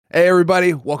Hey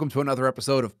everybody, welcome to another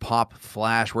episode of Pop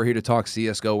Flash. We're here to talk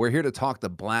CSGO. We're here to talk the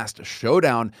Blast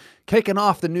Showdown, kicking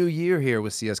off the new year here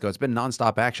with CSGO. It's been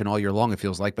nonstop action all year long, it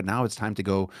feels like, but now it's time to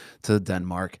go to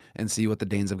Denmark and see what the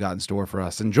Danes have got in store for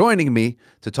us. And joining me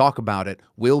to talk about it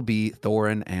will be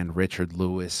Thorin and Richard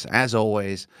Lewis. As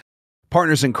always,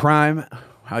 partners in crime.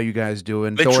 How you guys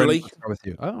doing? Literally. Thorin, let's start with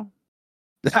you.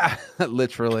 Oh,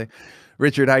 literally.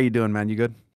 Richard, how you doing, man? You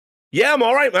good? Yeah, I'm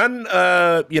all right, man.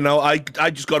 I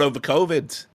just got over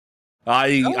COVID.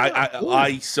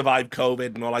 I survived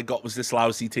COVID, and all I got was this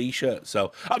lousy T-shirt.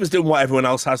 So I was doing what everyone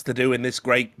else has to do in this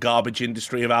great garbage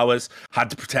industry of ours. Had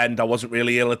to pretend I wasn't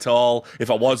really ill at all.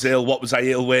 If I was ill, what was I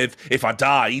ill with? If I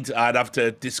died, I'd have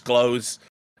to disclose.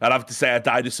 I'd have to say I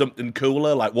died of something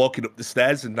cooler, like walking up the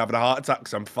stairs and having a heart attack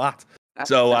because I'm fat.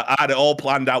 So I had it all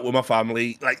planned out with my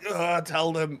family. Like,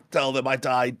 tell them I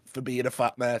died for being a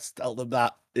fat mess. Tell them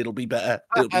that. It'll be better.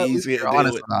 It'll be easier to deal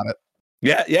with. About it.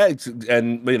 Yeah.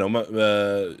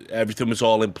 Everything was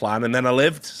all in plan, and then I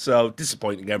lived. So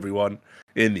disappointing everyone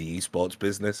in the esports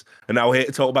business. And now we're here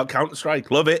to talk about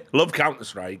Counter-Strike. Love it. Love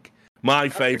Counter-Strike. My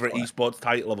favorite esports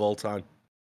title of all time.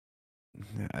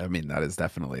 Yeah, I mean, that is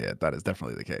definitely it. That is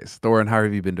definitely the case. Thorin, how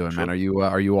have you been doing, man? Are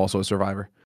you also a survivor?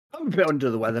 I'm a bit under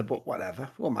the weather, but whatever.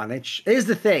 We'll manage. Here's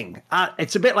the thing.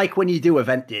 It's a bit like when you do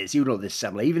event days. You know this,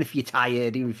 Semler. Even if you're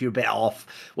tired, even if you're a bit off,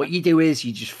 what you do is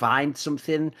you just find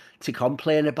something to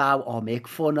complain about or make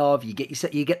fun of. You get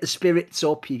the spirits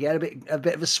up. You get a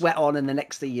bit of a sweat on, and the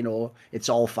next thing you know, it's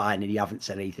all fine, and you haven't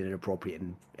said anything inappropriate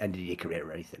and ended your career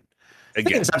or anything.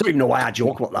 Again, I don't even know why I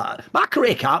joke about that. My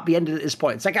career can't be ended at this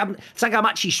point. It's like I'm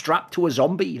actually strapped to a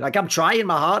zombie. Like I'm trying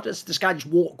my hardest. This guy just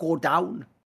won't go down.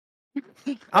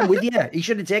 I'm with you. He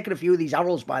should have taken a few of these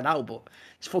arrows by now, but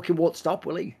he fucking won't stop,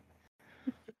 will he?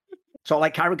 So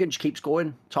like Carrigan just keeps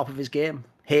going, top of his game,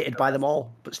 hated by them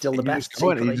all, but still the best.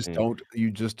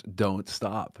 You just don't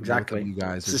stop. Exactly. You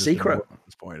guys, it's a secret at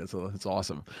this point. It's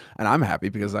awesome, and I'm happy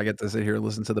because I get to sit here and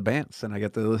listen to the bands, and I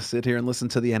get to sit here and listen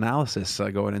to the analysis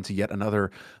going into yet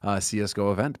another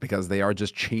CS:GO event because they are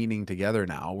just chaining together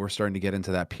now. We're starting to get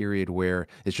into that period where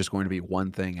it's just going to be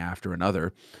one thing after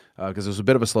another. Because it was a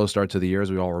bit of a slow start to the year,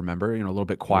 as we all remember, a little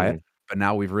bit quiet, but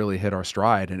now we've really hit our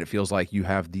stride, and it feels like you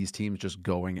have these teams just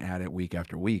going at it week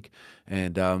after week.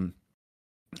 And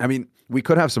I mean, we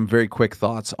could have some very quick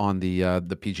thoughts on the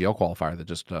PGL qualifier that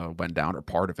just went down, or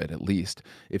part of it at least,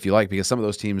 if you like, because some of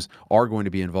those teams are going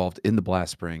to be involved in the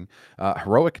Blast Spring.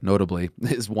 Heroic, notably,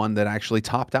 is one that actually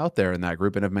topped out there in that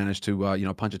group and have managed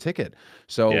to punch a ticket.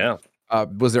 So yeah.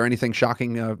 Was there anything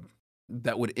shocking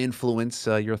that would influence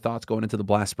your thoughts going into the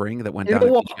Blast Spring that went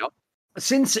down?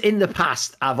 Since in the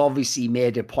past, I've obviously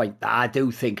made a point that I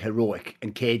do think Heroic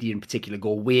and KD in particular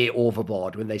go way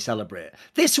overboard when they celebrate.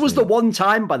 This was the one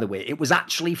time, by the way, it was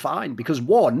actually fine because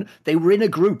one, they were in a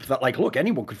group that like, look,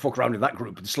 anyone could fuck around in that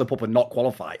group and slip up and not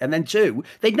qualify. And then two,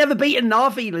 they'd never beaten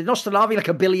Na'Vi. They lost to Na'Vi like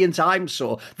a billion times.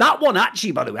 So that one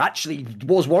actually, by the way, actually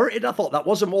was warranted. I thought that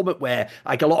was a moment where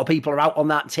like a lot of people are out on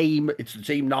that team. It's the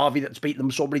team Na'Vi that's beaten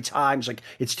them so many times. Like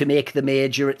it's to make the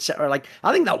major, etc. Like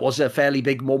I think that was a fairly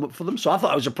big moment for them. So I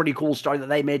thought it was a pretty cool story that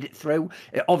they made it through.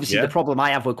 Obviously, the problem I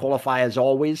have with qualifiers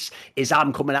always is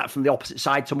I'm coming out from the opposite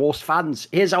side to most fans.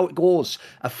 Here's how it goes.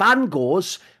 A fan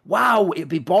goes, wow, it'd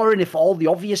be boring if all the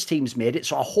obvious teams made it.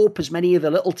 So I hope as many of the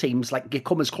little teams like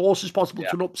come as close as possible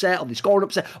to an upset, or they score an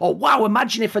upset. Or wow,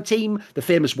 imagine if a team, the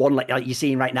famous one like you're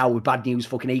seeing right now with Bad News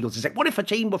fucking Eagles, is like, what if a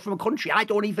team from a country I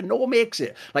don't even know makes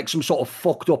it? Like some sort of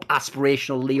fucked up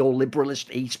aspirational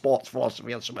neo-liberalist esports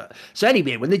philosophy or something. So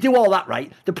anyway, when they do all that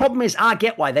right, the problem is I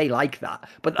get why they like that.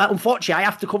 But unfortunately, I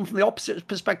have to come from the opposite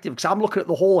perspective because I'm looking at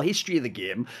the whole history of the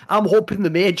game. I'm hoping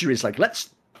the major is like, let's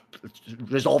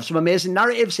resolve some amazing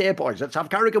narratives here, boys. Let's have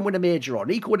Carrigan win a major or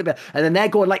Nico win a major. And then they're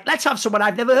going like, let's have someone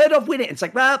I've never heard of win it. It's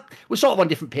like, well, we're sort of on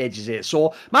different pages here.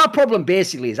 So my problem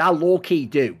basically is I low-key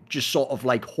do just sort of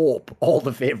like hope all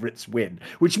the favourites win,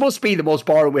 which must be the most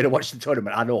boring way to watch the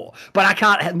tournament, I know. But I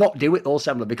can't not do it though,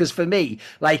 Semler, because for me,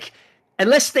 like,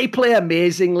 unless they play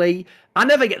amazingly, I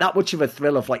never get that much of a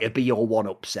thrill of like a BO1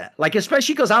 upset. Like,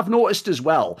 especially because I've noticed as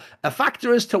well, a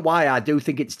factor as to why I do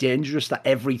think it's dangerous that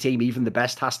every team, even the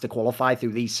best, has to qualify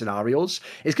through these scenarios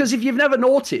is because if you've never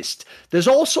noticed, there's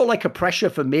also like a pressure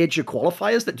for major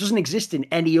qualifiers that doesn't exist in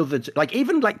any other, like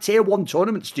even like tier 1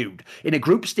 tournaments, dude, in a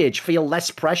group stage feel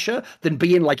less pressure than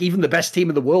being like even the best team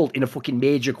in the world in a fucking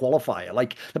major qualifier.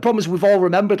 Like the problem is we've all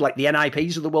remembered like the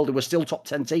NIPs of the world who were still top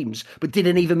 10 teams, but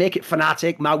didn't even make it.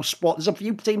 Fnatic, Mouse Spot, there's a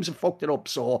few teams have fucked fucked it up.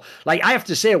 So, like, I have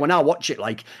to say, when I watch it,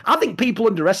 like, I think people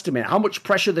underestimate how much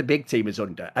pressure the big team is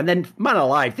under. And then, man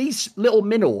alive, these little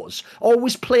minnows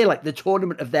always play like the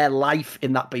tournament of their life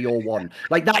in that BO1.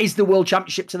 Like, that is the world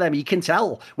championship to them. You can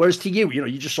tell. Whereas to you, you're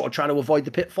just sort of trying to avoid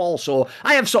the pitfall. So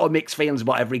I have sort of mixed feelings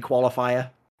about every qualifier.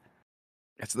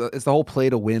 It's the whole play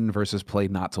to win versus play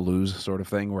not to lose sort of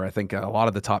thing, where I think a lot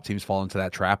of the top teams fall into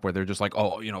that trap where they're just like,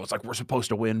 oh, it's like we're supposed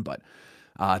to win, but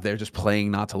they're just playing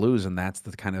not to lose, and that's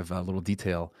the kind of little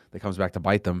detail that comes back to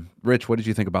bite them. Rich, what did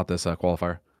you think about this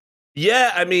qualifier?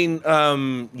 Yeah, I mean,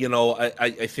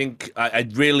 I think I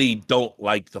really don't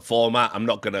like the format. I'm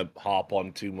not going to harp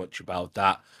on too much about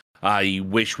that. I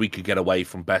wish we could get away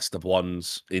from best of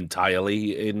ones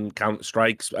entirely in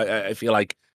Counter-Strike. I feel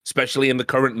like, especially in the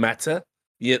current meta,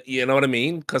 you know what I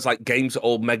mean? Because like games are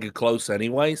all mega close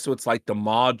anyway, so it's like the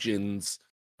margins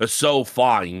are so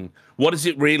fine. What does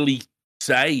it really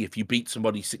say if you beat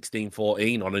somebody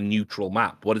 16-14 on a neutral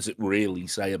map? What does it really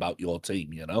say about your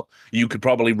team? You could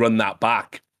probably run that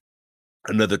back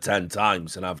another 10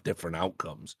 times and have different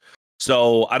outcomes.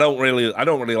 So I don't really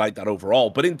like that overall.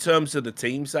 But in terms of the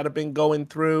teams that have been going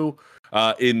through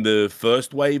in the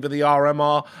first wave of the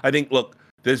RMR, I think, look,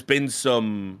 there's been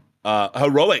some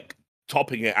heroic.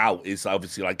 Topping it out is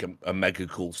obviously like a mega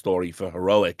cool story for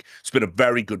Heroic. It's been a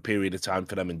very good period of time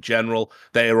for them in general.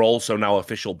 They are also now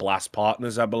official Blast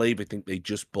partners, I believe. I think they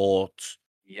just bought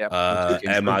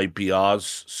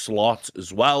MIBR's slot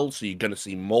as well. So you're going to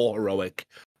see more Heroic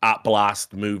at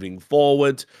Blast moving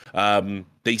forward.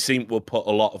 They seem to have put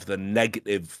a lot of the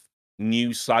negative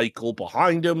news cycle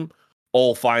behind them.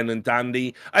 All fine and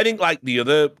dandy. I think like the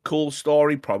other cool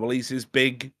story probably is his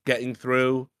big getting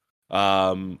through.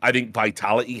 I think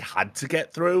Vitality had to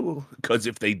get through, because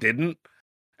if they didn't,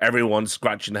 everyone's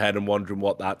scratching their head and wondering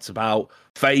what that's about.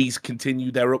 FaZe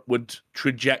continue their upward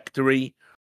trajectory.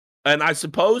 And I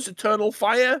suppose Eternal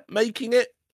Fire making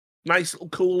it. Nice little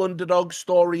cool underdog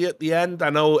story at the end. I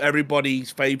know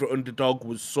everybody's favorite underdog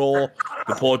was Saw,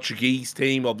 the Portuguese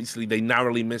team. Obviously, they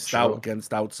narrowly missed out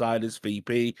against Outsiders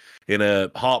VP in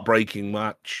a heartbreaking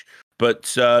match.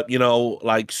 But,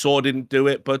 like Saw didn't do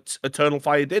it, but Eternal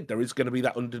Fire did. There is going to be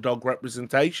that underdog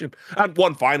representation. And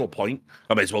one final point,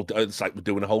 I may as well, it's like we're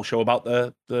doing a whole show about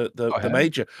the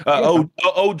major.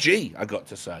 OG, I got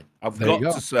to say. I've got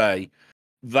to say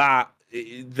that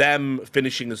them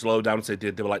finishing as low down as they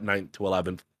did, they were like 9th to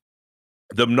 11th.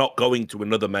 Them not going to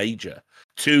another major,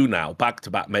 2 now,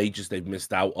 back-to-back majors they've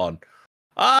missed out on.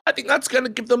 I think that's going to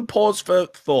give them pause for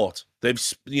thought. They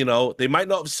might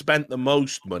not have spent the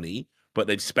most money, but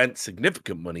they've spent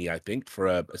significant money, I think,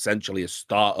 for essentially a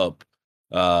startup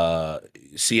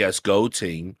CSGO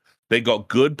team. They got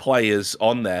good players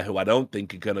on there who I don't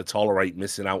think are going to tolerate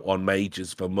missing out on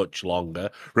majors for much longer.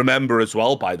 Remember as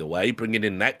well, by the way, bringing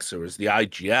in Nexa as the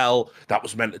IGL, that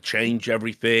was meant to change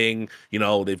everything.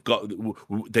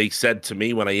 They said to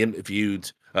me when I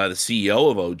interviewed the CEO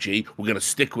of OG, we're going to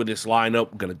stick with this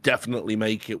lineup. We're going to definitely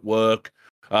make it work.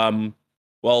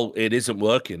 Well, it isn't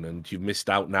working, and you've missed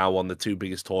out now on the 2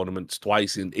 biggest tournaments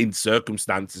twice in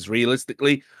circumstances,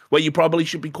 realistically, where you probably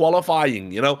should be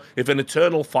qualifying. If an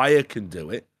Eternal Fire can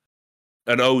do it,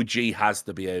 an OG has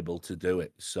to be able to do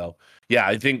it. So, yeah,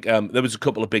 I think there was a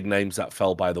couple of big names that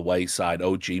fell by the wayside.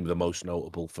 OG the most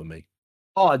notable for me.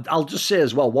 Oh, I'll just say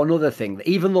as well, one other thing, that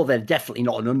even though they're definitely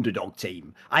not an underdog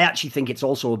team, I actually think it's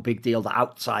also a big deal that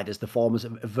Outsiders, the formers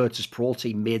of Virtus.pro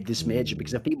team, made this major,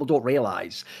 because if people don't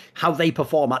realise how they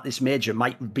perform at this major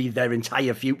might be their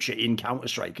entire future in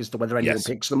Counter-Strike, as to whether anyone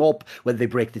picks them up, whether they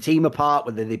break the team apart,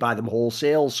 whether they buy them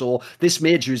wholesale. So this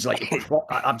major is like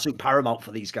absolute paramount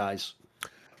for these guys.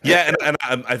 Yeah, and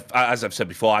as I've said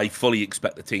before, I fully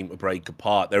expect the team to break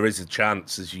apart. There is a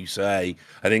chance, as you say.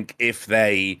 I think if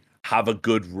they have a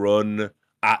good run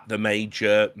at the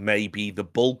major, maybe the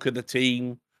bulk of the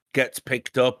team gets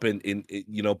picked up in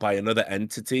by another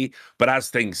entity. But as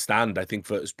things stand, I think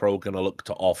Virtus.pro are going to look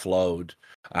to offload,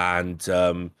 and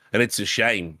it's a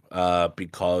shame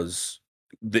because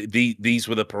these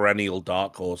were the perennial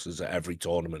dark horses at every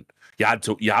tournament. You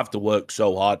have to work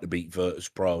so hard to beat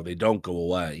Virtus.pro. They don't go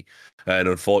away, and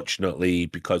unfortunately,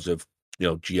 because of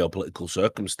geopolitical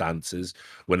circumstances,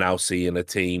 we're now seeing a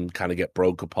team kind of get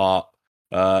broke apart.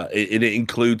 It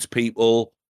includes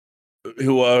people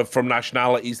who are from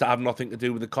nationalities that have nothing to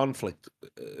do with the conflict,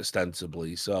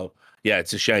 ostensibly. So, yeah,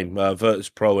 it's a shame.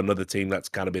 Virtus.pro, another team that's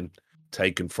kind of been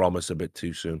taken from us a bit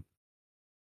too soon.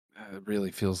 It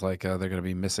really feels like they're going to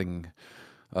be missing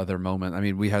their moment. I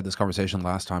mean, we had this conversation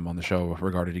last time on the show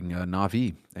regarding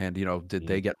Na'Vi, and did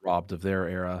they get robbed of their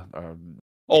era?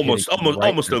 Almost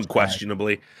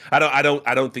unquestionably. I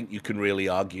don't think you can really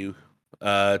argue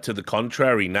to the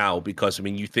contrary now, because I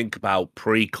mean, you think about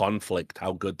pre-conflict,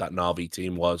 how good that Na'Vi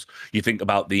team was. You think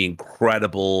about the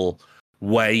incredible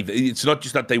way. It's not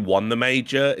just that they won the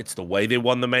major; it's the way they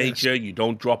won the major. Yes. You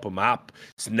don't drop a map.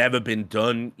 It's never been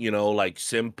done. You know, like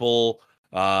Simple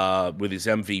with his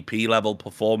MVP level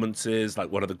performances,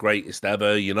 like one of the greatest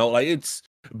ever. You know, like it's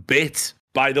Bit,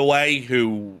 by the way,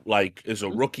 who like as a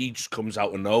rookie just comes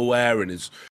out of nowhere and is,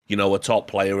 you know, a top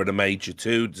player at a major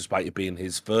too, despite it being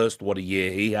his first. What a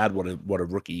year he had! What a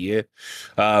rookie year.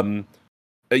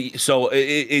 So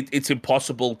it's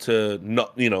impossible to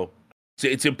not, you know,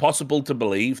 it's impossible to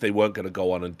believe they weren't going to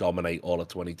go on and dominate all of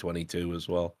 2022 as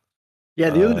well. Yeah,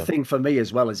 the other thing for me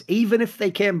as well is even if they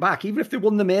came back, even if they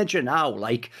won the major now,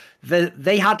 like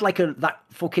they had like that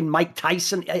fucking Mike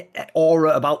Tyson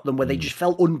aura about them where they just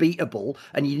felt unbeatable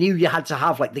and you knew you had to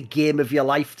have like the game of your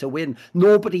life to win.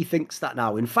 Nobody thinks that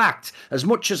now. In fact, as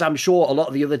much as I'm sure a lot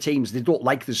of the other teams, they don't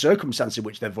like the circumstance in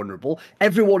which they're vulnerable,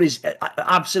 everyone is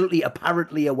absolutely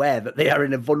apparently aware that they are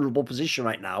in a vulnerable position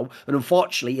right now. And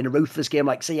unfortunately, in a ruthless game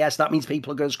like CS, that means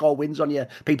people are going to score wins on you.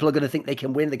 People are going to think they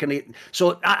can win. They're going to.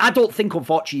 So I don't think,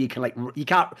 unfortunately, you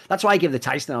can't. That's why I give the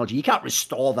Tyson analogy. You can't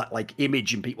restore that like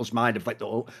image in people's mind of like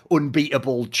the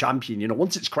unbeatable champion. You know,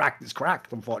 once it's cracked,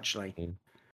 unfortunately.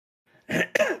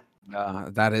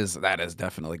 That is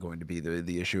definitely going to be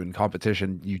the issue in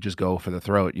competition. You just go for the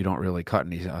throat. You don't really cut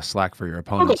any slack for your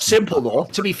opponent. Simple though.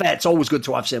 To be fair, it's always good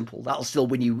to have Simple. That'll still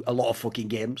win you a lot of fucking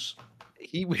games.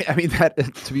 I mean, that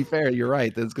to be fair, you're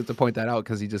right. It's good to point that out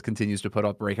because he just continues to put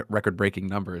up record-breaking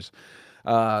numbers.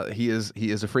 He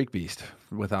is a freak beast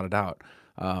without a doubt.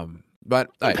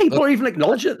 But people don't even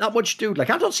acknowledge it that much, dude.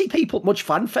 Like, I don't see people much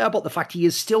fanfare about the fact he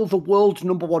is still the world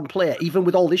 #1 player, even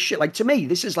with all this shit. Like, to me,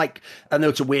 this is like, I know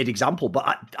it's a weird example, but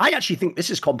I actually think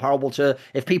this is comparable to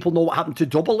if people know what happened to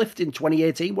Doublelift in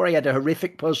 2018, where he had a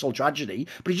horrific personal tragedy,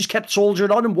 but he just kept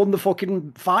soldiering on and won the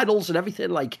fucking finals and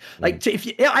everything.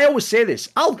 I always say this,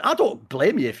 I don't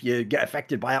blame you if you get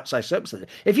affected by outside circumstances.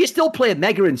 If you still play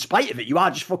Mega in spite of it, you are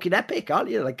just fucking epic,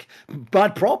 aren't you? Like,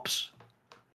 bad props.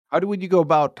 How would you go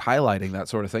about highlighting that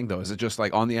sort of thing, though? Is it just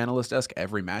like on the analyst desk,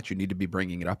 every match you need to be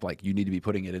bringing it up? Like you need to be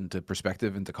putting it into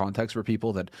perspective, into context for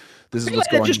people that this is what's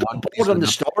going just on. Bored on the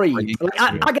story. Like,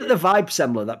 I get the vibe,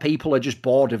 Semler, that people are just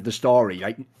bored of the story.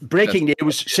 Like breaking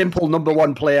news, Simple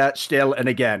 #1 player still and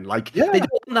again. Like they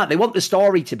don't want that. They want the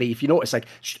story to be, if you notice, like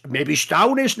maybe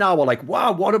Stownish now, or like,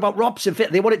 wow, what about Robson?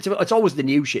 They want it to. It's always the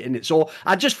new shit, isn't it? So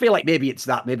I just feel like maybe it's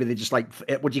that. Maybe they just like,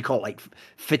 what do you call it? Like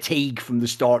fatigue from the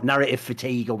start, narrative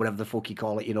fatigue, or whatever the fuck you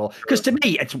call it, you know. Because to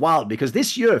me, it's wild, because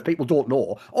this year, if people don't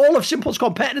know, all of Simple's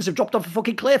competitors have dropped off a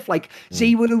fucking cliff. Like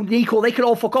Ziwu, Nico, they can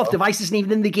all fuck off. Device isn't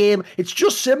even in the game. It's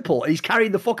just Simple, and he's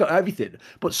carrying the fuck out of everything.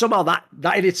 But somehow that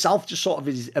in itself just sort of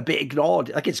is a bit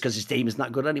ignored. Like, it's because his team isn't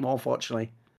that good anymore,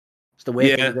 unfortunately. It's the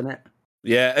way thing, isn't it?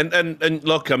 Yeah, and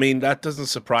look, I mean, that doesn't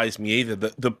surprise me either.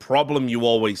 The problem you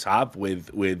always have with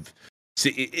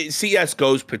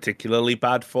CSGO's particularly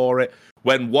bad for it.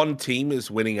 When one team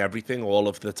is winning everything all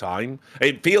of the time,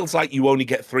 it feels like you only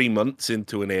get 3 months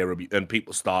into an era and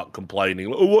people start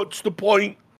complaining. Oh, what's the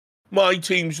point? My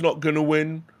team's not going to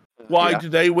win. Why do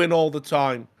they win all the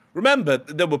time? Remember,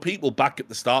 there were people back at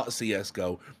the start of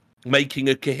CSGO making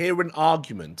a coherent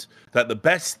argument that the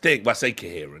best thing, well, I say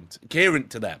coherent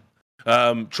to them,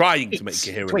 trying to make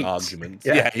coherent arguments.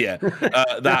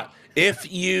 That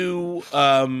if you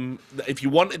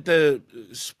wanted the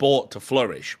sport to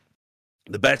flourish,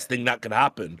 the best thing that could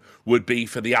happen would be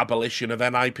for the abolition of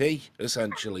NIP,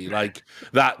 essentially. Like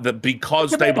that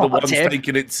because they were the ones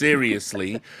taking it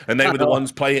seriously, and they were the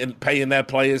ones paying their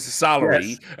players a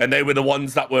salary, and they were the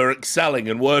ones that were excelling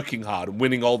and working hard and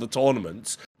winning all the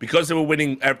tournaments. Because they were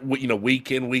winning, you know,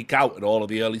 week in, week out at all of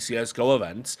the early CSGO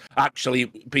events, actually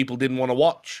people didn't want to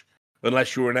watch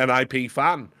unless you were an NIP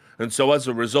fan. And so as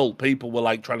a result, people were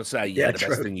like trying to say, the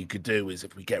best thing you could do is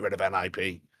if we get rid of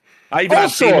NIP. I even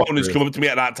had team owners come up to me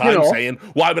at that time saying,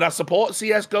 why would I support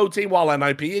CSGO team while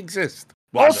NIP exists?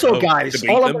 Well, also, guys,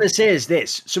 all I'm going to say is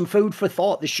this, some food for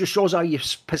thought. This just shows how your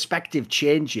perspective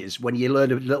changes when you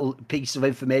learn a little piece of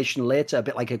information later, a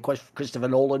bit like a Christopher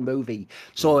Nolan movie.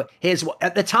 So here's what,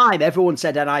 at the time, everyone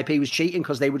said NIP was cheating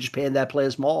because they were just paying their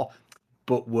players more.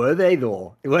 But were they,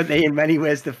 though? Weren't they in many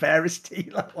ways the fairest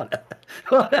team?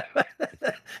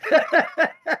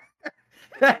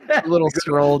 A little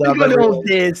scroll down the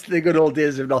good old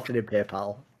days of nothing in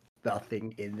PayPal.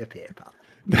 Nothing in the PayPal.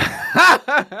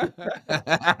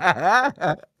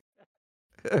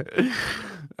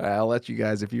 I'll let you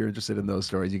guys, if you're interested in those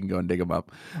stories, you can go and dig them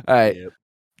up. All right.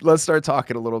 let's start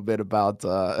talking a little bit about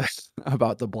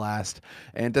about the Blast.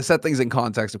 And to set things in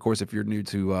context, of course, if you're new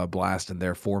to Blast and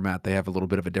their format, they have a little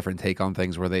bit of a different take on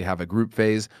things where they have a group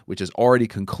phase, which is already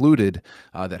concluded,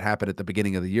 that happened at the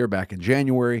beginning of the year back in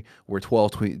January, where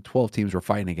 12 teams were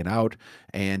fighting it out.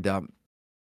 And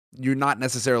you're not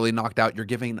necessarily knocked out. You're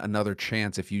giving another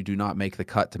chance if you do not make the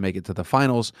cut to make it to the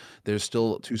finals. There's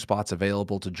still 2 spots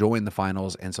available to join the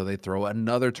finals, and so they throw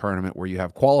another tournament where you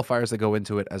have qualifiers that go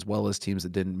into it, as well as teams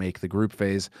that didn't make the group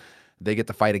phase. They get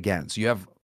to fight again. So you have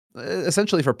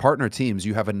essentially for partner teams,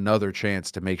 you have another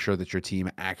chance to make sure that your team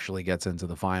actually gets into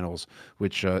the finals,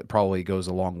 which probably goes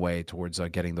a long way towards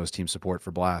getting those team support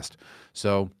for Blast.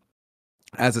 So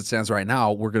as it stands right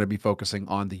now, we're going to be focusing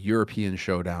on the European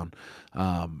Showdown.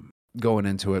 Going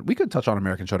into it, we could touch on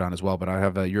American Showdown as well, but I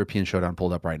have a European Showdown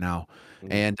pulled up right now.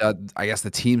 And I guess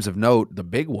the teams of note, the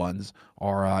big ones,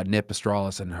 are NIP,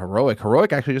 Astralis, and Heroic.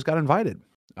 Heroic actually just got invited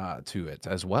to it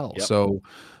as well. Yep. So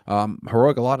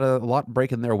Heroic, a lot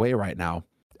breaking their way right now.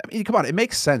 I mean, come on, it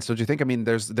makes sense, don't you think? I mean,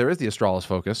 there is the Astralis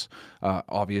focus.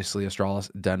 Obviously,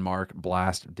 Astralis, Denmark,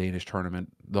 Blast, Danish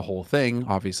tournament, the whole thing.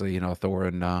 Obviously,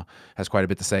 Thorin has quite a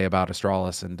bit to say about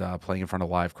Astralis and playing in front of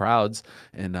live crowds.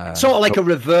 And sort of like a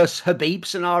reverse Habib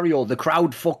scenario. The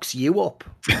crowd fucks you up.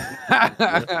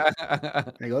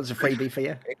 There you go. There's a freebie for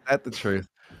you. Ain't that the truth?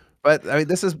 But I mean,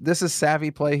 this is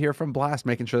savvy play here from Blast,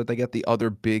 making sure that they get the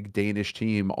other big Danish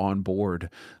team on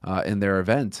board in their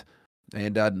event.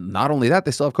 And not only that,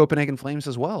 they still have Copenhagen Flames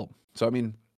as well. So I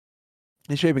mean,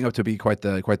 it's shaping up to be quite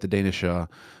the Danish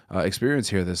experience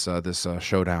here. This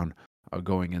showdown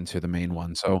going into the main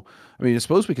one. So I mean, I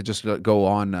suppose we could just go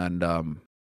on and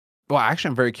well, actually,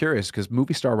 I'm very curious because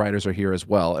Movie Star Writers are here as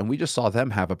well, and we just saw them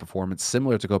have a performance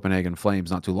similar to Copenhagen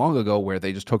Flames not too long ago, where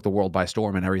they just took the world by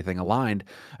storm and everything aligned.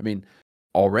 I mean,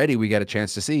 already we get a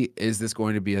chance to see, is this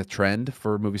going to be a trend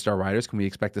for Movie Star Riders? Can we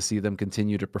expect to see them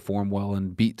continue to perform well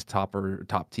and beat top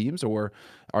teams, or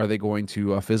are they going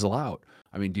to fizzle out?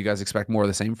 I mean, do you guys expect more of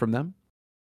the same from them?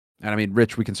 And I mean,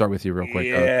 Rich, we can start with you real quick.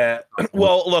 Yeah.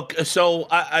 Well, look. So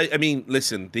I mean,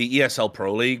 listen. The ESL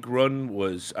Pro League run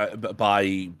was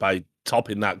by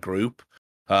topping that group.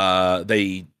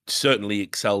 They certainly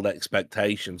excelled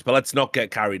expectations. But let's not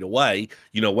get carried away.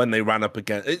 When they ran up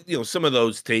against, some of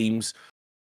those teams,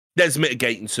 there's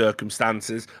mitigating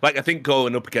circumstances. Like I think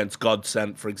going up against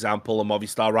Godsent, for example, and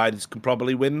Movistar Riders can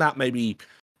probably win that maybe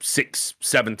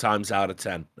 6-7 times out of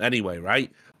 10. Anyway,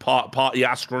 right? Party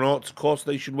astronauts, of course,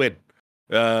 they should win.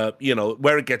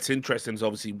 Where it gets interesting is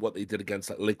obviously what they did against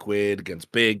like Liquid,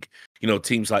 against Big,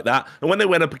 teams like that. And when they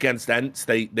went up against Ents,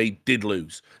 they did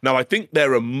lose. Now I think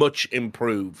they're a much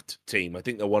improved team. I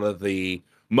think they're one of the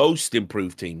most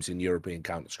improved teams in European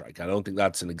Counter-Strike. I don't think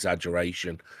that's an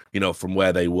exaggeration, from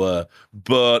where they were.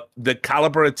 But the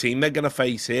caliber of team they're going to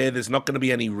face here, there's not going to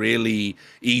be any really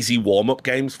easy warm-up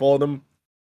games for them.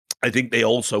 I think they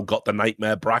also got the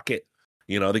nightmare bracket.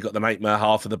 They got the nightmare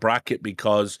half of the bracket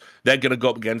because they're going to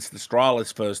go up against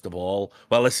Astralis first of all.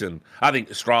 Well, listen, I think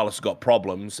Astralis got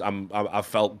problems. I've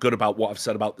felt good about what I've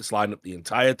said about this lineup the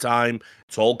entire time.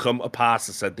 It's all come to pass.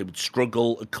 I said they would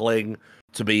struggle to cling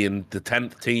to be in the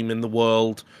 10th team in the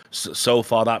world. So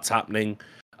far, that's happening.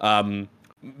 I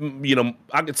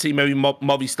could see maybe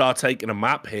Movistar taking a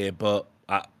map here, but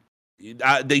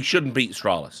they shouldn't beat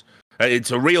Astralis.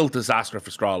 It's a real disaster if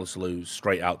Astralis lose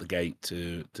straight out the gate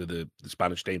to the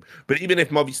Spanish team. But even if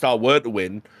Movistar were to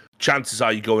win, chances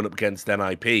are you're going up against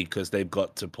NIP because they've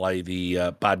got to play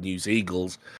the Bad News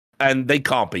Eagles, and they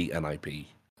can't beat NIP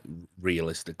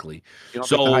realistically. You don't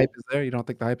think the hype is there? You don't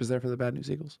think the hype is there for the Bad News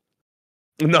Eagles?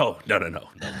 No, God, no.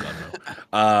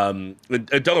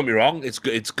 Don't get me wrong.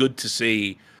 It's good to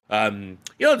see.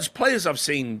 There's players I've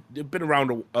seen have been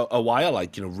around a while,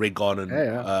 like Rigon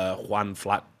and Juan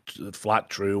Flat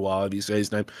True, or however you say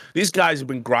his name. These guys have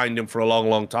been grinding for a long,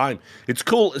 long time. It's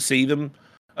cool to see them,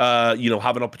 have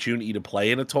an opportunity to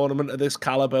play in a tournament of this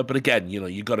caliber. But again,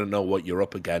 you got to know what you're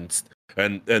up against.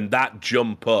 And that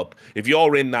jump up, if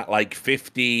you're in that like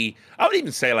 50, I would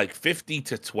even say like 50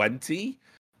 to 20,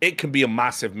 it can be a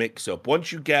massive mix-up.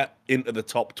 Once you get into the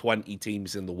top 20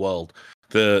 teams in the world,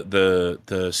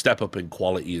 the step up in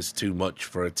quality is too much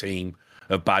for a team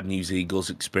of Bad News Eagles'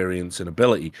 experience and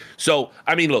ability. So,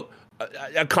 I mean, look,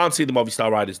 I can't see the Movistar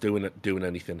Riders doing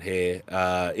anything here.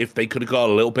 If they could have got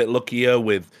a little bit luckier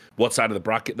with what side of the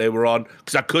bracket they were on,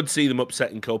 because I could see them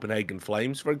upsetting Copenhagen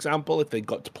Flames, for example, if they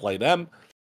got to play them.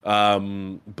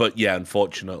 But yeah,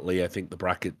 unfortunately, I think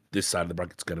this side of the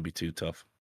bracket's going to be too tough.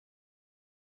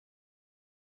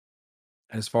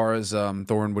 As far as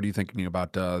Thorin, what are you thinking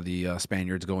about the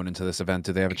Spaniards going into this event?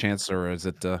 Do they have a chance, or is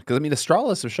it? Because I mean,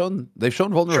 Astralis they've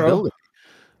shown vulnerability.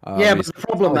 Yeah, but the It's not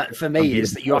problem like for they're me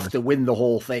is that you have unbeatable. to win the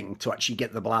whole thing to actually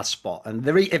get the blast spot. And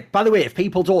by the way, if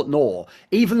people don't know,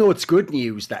 even though it's good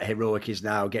news that Heroic is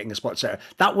now getting a spot,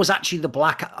 that was actually the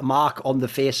black mark on the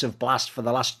face of Blast for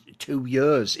the last 2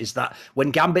 years. Is that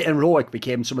when Gambit and Heroic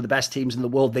became some of the best teams in the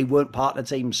world, they weren't partner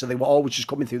teams, so they were always just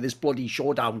coming through this bloody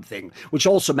showdown thing. Which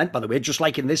also meant, by the way, just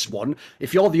like in this one,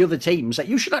 if you're the other teams, like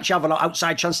you should actually have an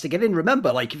outside chance to get in.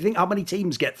 Remember, like if you think how many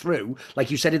teams get through, like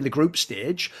you said in the group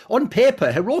stage, on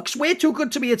paper, Heroic's way too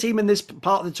good to be a team in this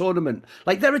part of the tournament.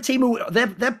 Like they're a team who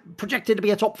they're projected to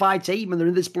be a top 5 team, and they're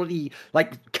in this bloody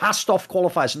like cast off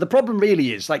qualifier. So the problem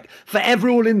really is like for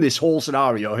everyone in this whole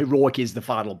scenario, Heroic is the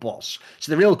final boss.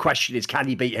 So the real question is, can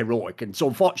he beat Heroic? And so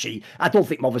unfortunately, I don't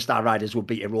think Movistar Riders would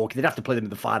beat Heroic. They'd have to play them in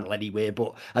the final anyway,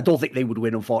 but I don't think they would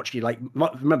win. Unfortunately, like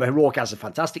remember, Heroic has a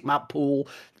fantastic map pool.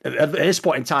 At this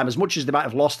point in time, as much as they might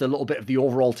have lost a little bit of the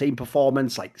overall team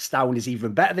performance, like Stown is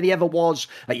even better than he ever was.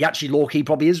 Like he actually low-key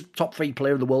probably is top 3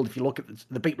 player in the world if you look at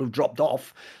the people who've dropped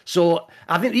off. So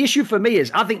I think the issue for me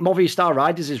is I think Movistar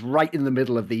Riders is right in the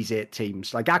middle of these 8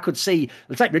 teams. Like I could see,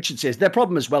 it's like Richard says, their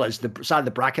problem as well is the side of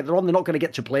the bracket they're on. They're not going to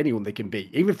get to play anyone they can beat.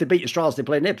 Even if they beat Astralis, they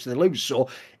play Nips, they lose. So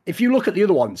if you look at the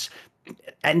other ones,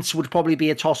 Ents would probably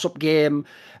be a toss-up game.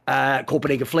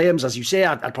 Copenhagen Flames, as you say,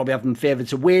 I'd probably have them favoured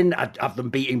to win. I'd have them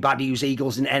beating Bad News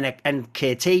Eagles and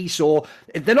NKT. So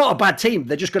they're not a bad team.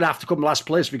 They're just going to have to come last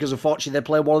place because unfortunately they're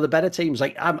playing one of the better teams.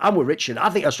 Like I'm with Richard. I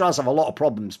think Australians have a lot of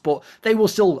problems, but they will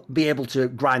still be able to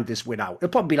grind this win out. It'll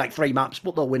probably be like 3 maps,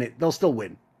 but they'll win it. They'll still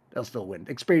win. They'll still win.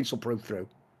 Experience will prove through.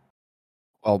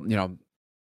 Well,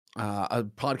 a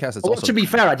podcast is Well, also. to be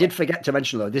fair, I did forget to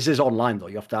mention though, this is online though.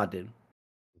 You have to add in.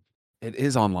 It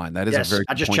is online. That is Yes, a very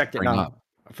I good just point checked to it bring now. up.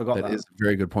 I forgot That that. is a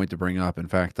very good point to bring up. In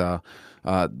fact,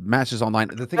 matches online.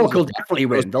 The thing Heroic will is, definitely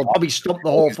win. They'll probably stump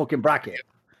the whole fucking bracket.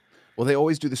 well, they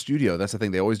always do the studio. That's the thing.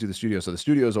 They always do the studio. So the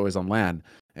studio is always on LAN,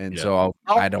 and so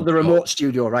I don't the know, remote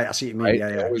studio, right? I see what you mean. right? Yeah,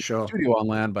 They yeah, always do the sure. studio on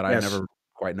LAN, but I Yes. never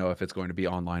quite know if it's going to be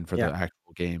online for Yeah. the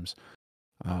actual games.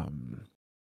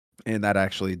 And that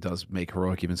actually does make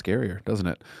Heroic even scarier, doesn't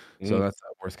it? So that's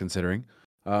worth considering.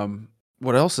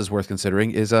 What else is worth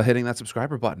considering is hitting that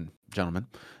subscriber button, gentlemen,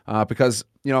 because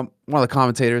one of the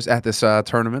commentators at this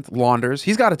tournament, Launders,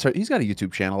 he's got a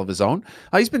YouTube channel of his own.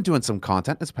 He's been doing some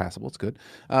content. It's passable. It's good,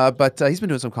 but he's been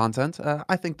doing some content.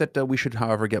 I think that we should,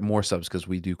 however, get more subs because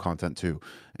we do content too.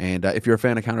 And if you're a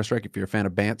fan of Counter-Strike, if you're a fan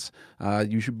of Bants,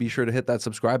 you should be sure to hit that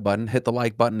subscribe button, hit the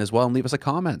like button as well, and leave us a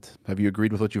comment. Have you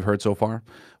agreed with what you've heard so far,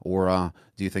 or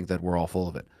do you think that we're all full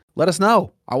of it? Let us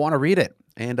know. I want to read it.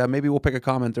 And maybe we'll pick a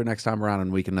commenter next time around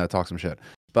and we can talk some shit.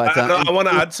 But I want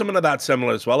to add something to that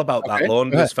similar as well about that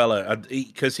Launders fella,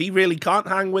 because he really can't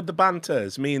hang with the banter.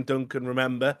 As me and Duncan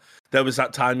remember, there was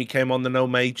that time he came on the No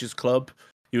Majors Club.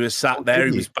 He was sat there.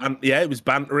 He was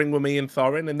bantering with me and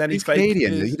Thorin, and then he's faked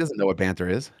Canadian. He doesn't know what banter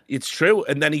is. It's true,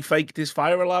 and then he faked his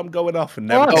fire alarm going off, and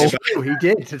never. He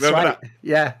did. That's right.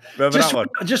 Yeah. Remember that one?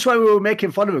 Just when we were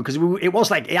making fun of him because it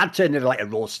was like it had turned into like a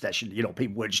roast session.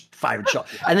 People were just firing shots,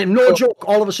 and then no joke,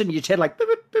 all of a sudden you'd hear like. Beep,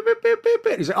 beep, beep, beep, beep,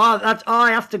 beep. He's like,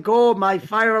 I have to go. My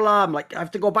fire alarm. Like I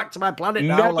have to go back to my planet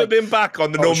now. Never been back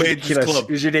on the No Majors Club.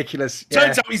 It was ridiculous.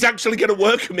 Turns out he's actually going to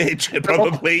work a major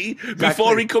probably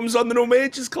before he comes on the No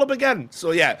Majors Club again.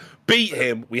 So yeah, beat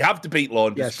him. We have to beat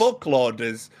Launders. Yes. Fuck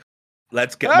Launders.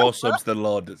 Let's get more subs than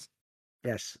Launders.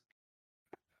 Yes.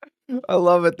 I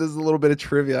love it. This is a little bit of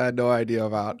trivia I had no idea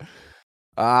about.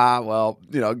 Well,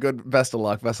 good. Best of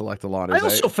luck. Best of luck to Launders. I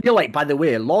also feel like, by the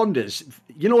way, Launders,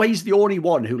 he's the only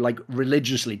one who like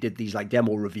religiously did these like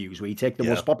demo reviews where you take the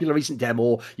most popular recent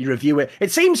demo, you review it.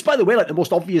 It seems, by the way, like the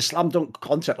most obvious slam dunk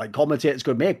concept like commentators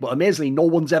could make, but amazingly, no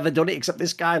one's ever done it except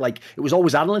this guy. Like it was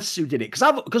always analysts who did it.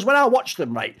 Because when I watched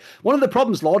them, right, one of the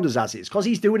problems Launders has is because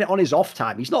he's doing it on his off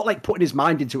time. He's not like putting his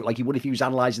mind into it like he would if he was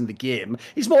analysing the game.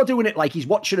 He's more doing it like he's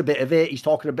watching a bit of it. He's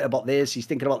talking a bit about this. He's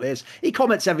thinking about this. He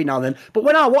comments every now and then. But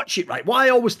when I watch it, right, what I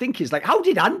always think is like, how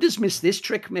did Anders miss this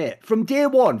trick, mate? From day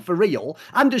one, for real,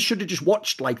 Anders should have just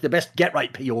watched like the best Get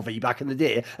Right POV back in the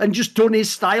day and just done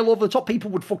his style over the top. People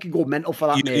would fucking go mental for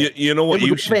that, mate. You know what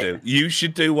you should do? You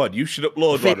should do one. You should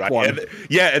upload one, right? One.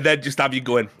 And then just have you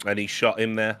going, and he shot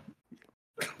him there.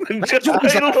 just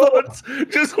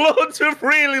loads of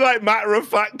really like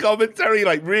matter-of-fact commentary,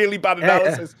 like really bad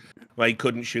analysis. Well, he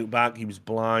couldn't shoot back. He was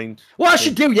blind. What I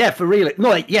should do, for real.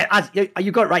 No, you got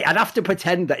it right. I'd have to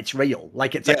pretend that it's real,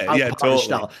 like it's like totally.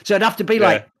 style. So I'd have to be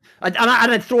like, and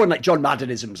I'd throw in like John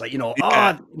Maddenisms, like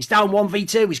he's down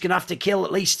 1v2. He's gonna have to kill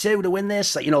at least 2 to win this.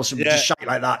 Some just shit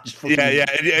like that. Just fucking,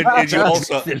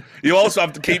 And you also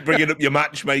have to keep bringing up your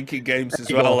matchmaking games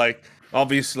as well, like.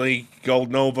 Obviously,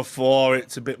 Gold Nova 4,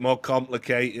 it's a bit more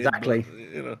complicated. Exactly. But,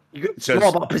 you know, It's more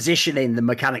about positioning the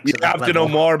mechanics you at that have to know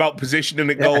level. more about positioning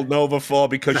at Yeah. Gold Nova 4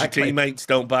 because Exactly. your teammates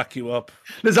don't back you up.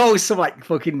 There's always some like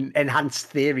fucking enhanced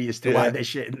theory as to why Yeah. they're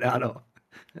shit. I know.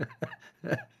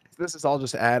 This is all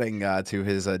just adding to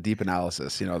his deep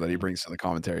analysis, that he brings to the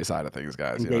commentary side of things,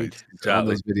 guys. Indeed. He's on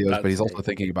those videos, but That's he's also it.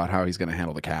 thinking about how he's going to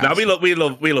handle the Now cast.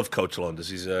 we love Coach Launders.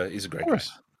 He's a great guy.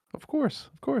 Of course.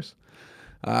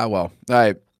 Well, all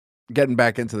right. Getting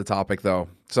back into the topic, though.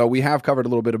 So we have covered a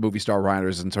little bit of movie star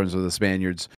riders in terms of the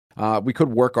Spaniards. We could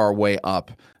work our way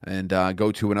up and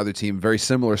go to another team, very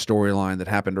similar storyline that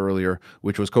happened earlier,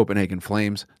 which was Copenhagen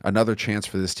Flames. Another chance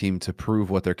for this team to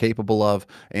prove what they're capable of.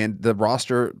 And the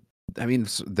roster, I mean,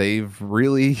 they've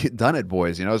really done it,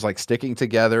 boys. It's like sticking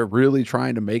together, really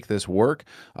trying to make this work.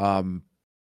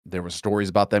 There were stories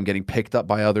about them getting picked up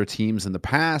by other teams in the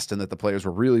past, and that the players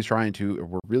were really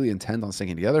intent on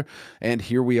sticking together. And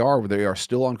here we are. They are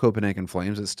still on Copenhagen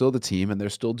Flames. It's still the team, and they're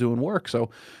still doing work.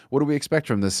 So, what do we expect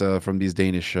from this? From these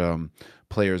Danish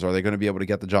players? Are they going to be able to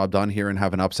get the job done here and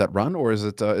have an upset run, or is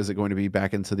it going to be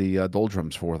back into the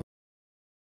doldrums for them?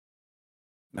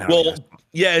 Well,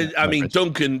 yeah, I mean,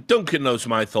 Duncan knows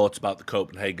my thoughts about the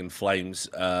Copenhagen Flames,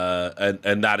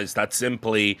 and that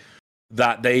simply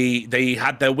that they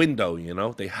had their window.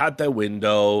 They had their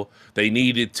window. They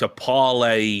needed to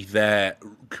parlay their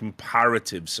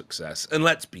comparative success, and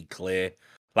let's be clear,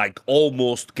 like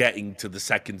almost getting to the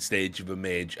second stage of a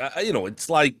major. It's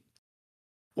like,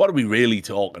 what are we really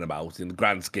talking about in the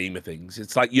grand scheme of things?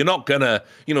 It's like you're not gonna,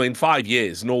 in 5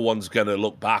 years, no one's gonna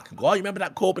look back and go, "Oh, you remember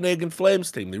that Copenhagen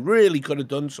Flames team? They really could have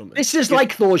done something." This is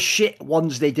like those shit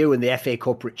ones they do in the FA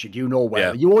Cup, Richard.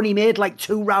 Where you only made like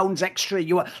 2 rounds extra.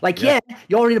 You were like,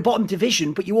 you're in the bottom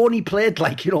division, but you only played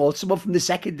like someone from the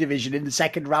second division in the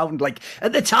second round. Like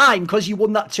at the time, because you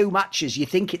won that 2 matches, you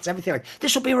think it's everything. Like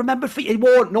this will be remembered for you. It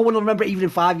won't. No one will remember it even in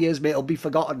 5 years, mate. It'll be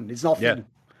forgotten. It's nothing. Yeah.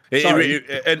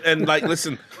 And like,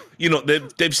 listen,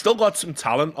 they've still got some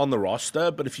talent on the roster,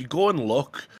 but if you go and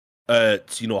look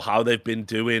at how they've been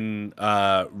doing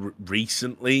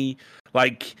recently,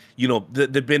 like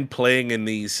they've been playing in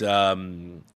these it's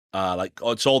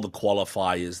all the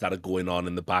qualifiers that are going on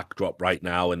in the backdrop right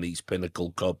now, and these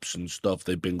Pinnacle Cups and stuff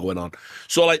they've been going on.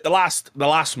 So like the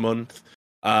last month,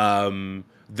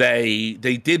 they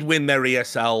did win their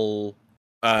ESL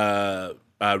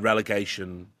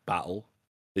relegation battle.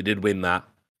 They did win that,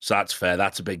 so that's fair.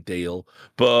 That's a big deal.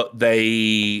 But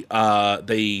they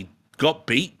got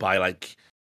beat by like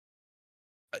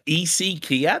EC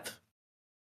Kiev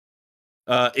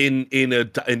in the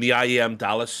IEM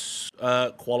Dallas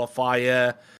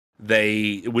qualifier.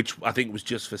 Which I think was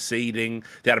just for seeding.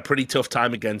 They had a pretty tough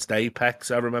time against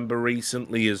Apex, I remember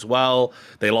recently as well.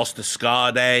 They lost to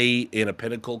Skade in a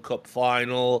Pinnacle Cup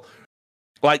final.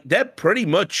 Like, they're pretty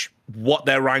much what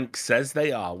their rank says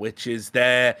they are, which is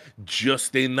they're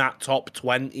just in that top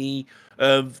 20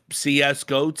 of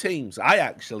CSGO teams. I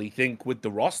actually think with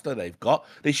the roster they've got,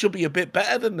 they should be a bit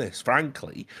better than this,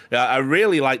 frankly. I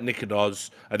really like Nikodos.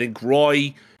 I think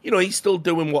Roy, he's still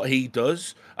doing what he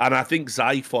does. And I think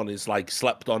Zyphon is, like,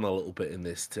 slept on a little bit in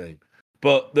this team.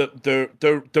 But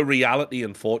the reality,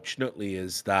 unfortunately,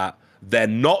 is that they're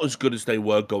not as good as they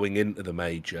were going into the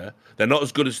major. They're not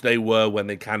as good as they were when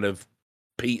they kind of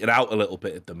petered out a little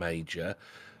bit at the major.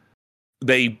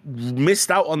 They missed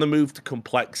out on the move to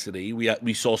complexity.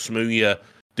 We saw Smooya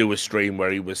do a stream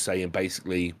where he was saying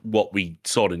basically what we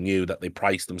sort of knew, that they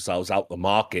priced themselves out the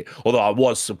market. Although I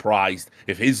was surprised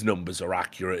if his numbers are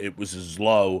accurate, it was as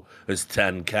low as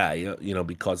 10K,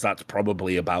 because that's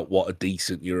probably about what a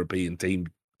decent European team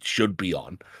should be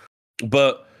on.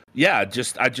 But yeah, I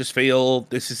just feel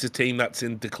this is a team that's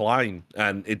in decline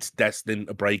and it's destined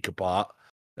to break apart.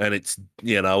 And it's,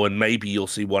 and maybe you'll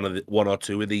see one or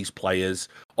two of these players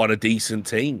on a decent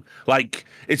team. Like,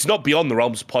 it's not beyond the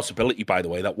realms of possibility, by the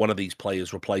way, that one of these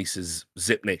players replaces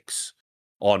Zipnix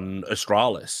on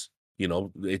Astralis.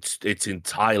 It's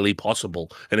entirely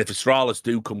possible. And if Astralis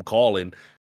do come calling,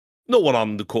 no one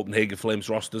on the Copenhagen Flames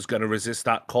roster is going to resist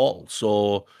that call.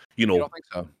 So, You don't think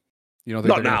so?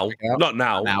 Not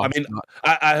now. I mean,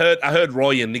 I heard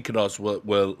Roy and Nikodos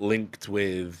were linked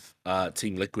with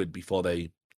Team Liquid before they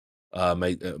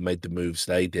made the moves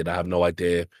they did. I have no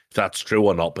idea if that's true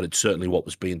or not, but it's certainly what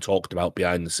was being talked about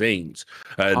behind the scenes.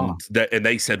 And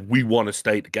they said, we want to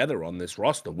stay together on this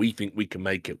roster. We think we can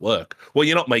make it work. Well,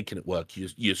 you're not making it work.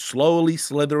 You're slowly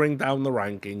slithering down the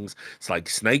rankings. It's like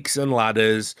snakes and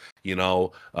ladders,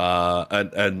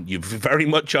 and you're very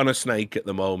much on a snake at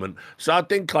the moment. So I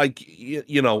think, like,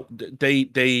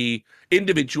 they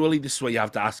individually, this is where you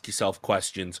have to ask yourself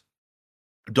questions.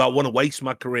 Do I want to waste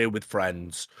my career with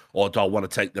friends, or do I want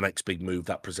to take the next big move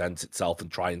that presents itself and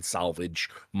try and salvage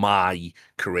my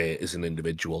career as an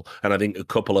individual? And I think a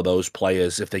couple of those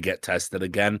players, if they get tested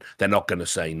again, they're not going to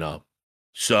say no.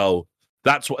 So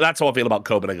that's how I feel about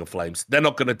Copenhagen Flames. They're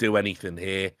not going to do anything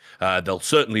here. They'll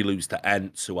certainly lose to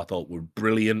Ents, who I thought were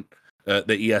brilliant. The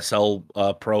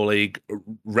ESL Pro League,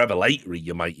 revelatory,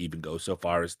 you might even go so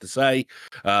far as to say.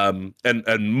 And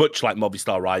much like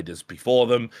Movistar Riders before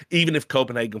them, even if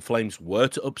Copenhagen Flames were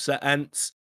to upset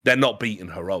Ents, they're not beating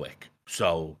Heroic.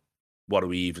 So what are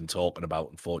we even talking about?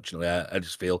 Unfortunately, I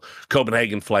just feel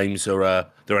Copenhagen Flames are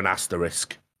they're an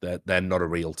asterisk. They're not a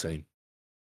real team.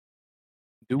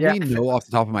 Do we know off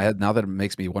the top of my head, now that it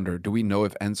makes me wonder, do we know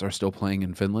if Ents are still playing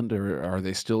in Finland, or are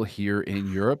they still here in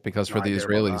Europe? Because for the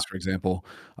Israelis, for example,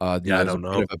 there's a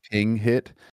bit of a ping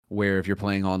hit where if you're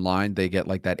playing online, they get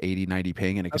like that 80, 90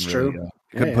 ping, and it can really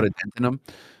can put a dent in them.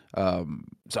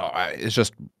 So it's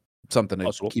just something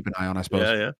to keep an eye on, I suppose.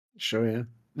 Yeah. Sure, yeah.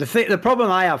 The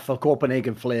problem I have for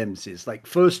Copenhagen Flames is, like,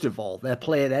 first of all, they're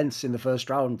playing Ents in the first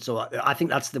round, so I think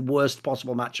that's the worst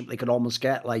possible matchup they could almost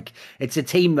get. Like, it's a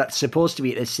team that's supposed to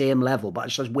be at the same level, but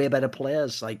it's just way better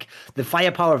players. Like, the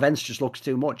firepower of Ents just looks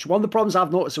too much. One of the problems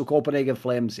I've noticed with Copenhagen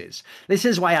Flames is, this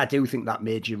is why I do think that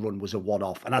major run was a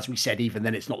one-off, and as we said, even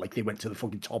then, it's not like they went to the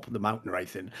fucking top of the mountain or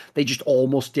anything. They just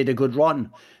almost did a good run.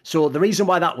 So the reason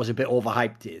why that was a bit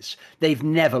overhyped is they've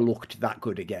never looked that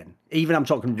good again. Even I'm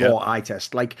talking raw eye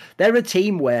test. Like, they're a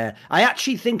team where I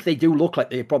actually think they do look like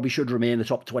they probably should remain a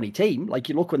top 20 team. Like,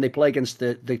 you look when they play against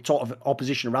the sort of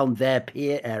opposition around their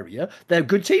peer area, they're a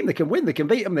good team. They can win. They can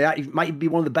beat them. They might be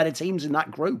one of the better teams in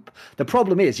that group. The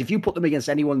problem is, if you put them against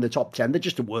anyone in the top 10, they're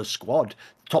just a worse squad.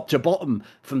 Top to bottom,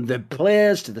 from the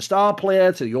players to the star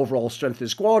player to the overall strength of the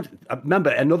squad. Remember,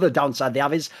 another downside they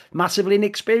have is massively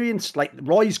inexperienced. Like,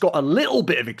 Roy's got a little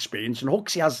bit of experience and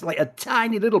Huxley has like a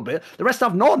tiny little bit. The rest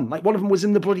have none. Like, one of them was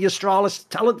in the bloody Astralis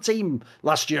talent team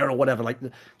last year or whatever. Like,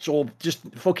 so just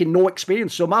fucking no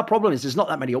experience. So my problem is there's not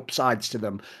that many upsides to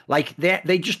them. Like,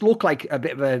 they just look like a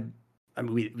bit of a, I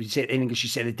mean, we say in English, you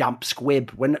say the damp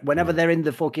squib. Whenever they're in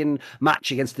the fucking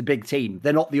match against the big team,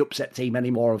 they're not the upset team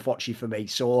anymore, unfortunately for me.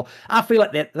 So I feel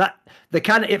like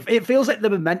it feels like the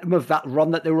momentum of that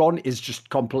run that they're on is just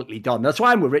completely done. That's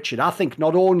why I'm with Richard. I think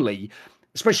not only,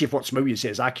 especially if what Smoothie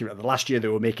says is accurate, the last year they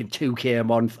were making 2K a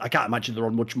month. I can't imagine they're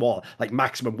on much more, like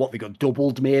maximum what they got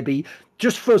doubled maybe.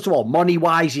 Just first of all,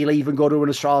 money-wise, you'll even go to an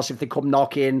Astralis if they come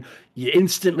knock in. You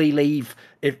instantly leave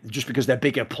just because they're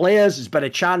bigger players, there's better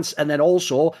chance. And then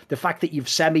also the fact that you've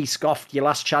semi-scoffed your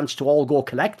last chance to all go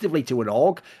collectively to an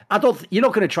org. You're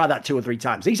not going to try that 2 or 3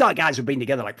 times. These aren't guys who've been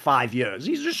together like 5 years.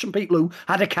 These are just some people who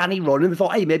had a canny run and they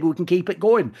thought, hey, maybe we can keep it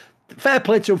going. Fair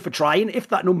play to them for trying. If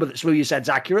that number that Smoothie said is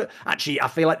accurate, actually, I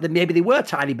feel like maybe they were a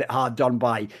tiny bit hard done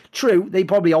by. True, they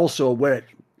probably also were.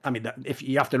 I mean, if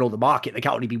you have to know the market, there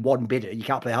can't only be one bidder. You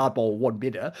can't play hardball with one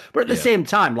bidder. But at the same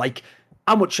time, like,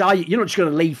 how much are you? You're not just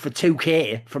going to leave for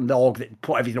 2K from the org that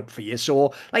put everything up for you.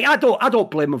 So, like, I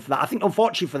don't blame them for that. I think,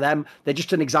 unfortunately for them, they're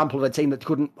just an example of a team that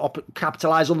couldn't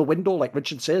capitalize on the window, like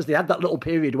Richard says. They had that little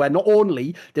period where not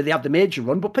only did they have the major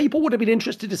run, but people would have been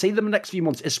interested to see them in the next few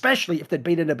months, especially if they'd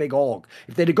been in a big org.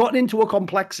 If they'd have gotten into a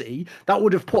complexity, that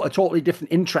would have put a totally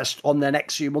different interest on their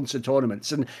next few months of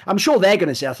tournaments. And I'm sure they're going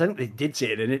to say, I think they did say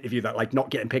it in an interview, that, like,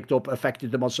 not getting picked up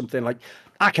affected them or something. Like,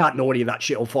 I can't know any of that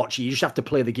shit, unfortunately. You just have to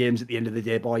play the games at the end of the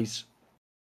day, boys.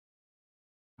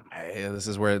 Hey, this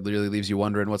is where it really leaves you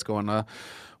wondering what's going to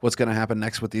happen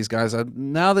next with these guys.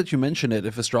 Now that you mention it,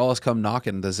 if Astralis come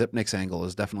knocking, the Zipnix angle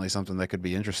is definitely something that could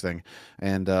be interesting.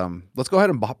 And let's go ahead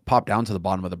and pop down to the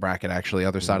bottom of the bracket, actually,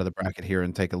 other side of the bracket here,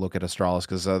 and take a look at Astralis,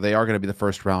 because they are going to be the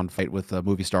first round fight with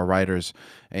Movistar Riders.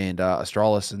 And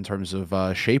Astralis, in terms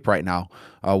of shape right now,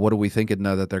 what are we thinking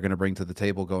that they're going to bring to the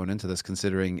table going into this,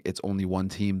 considering it's only one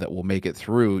team that will make it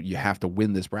through? You have to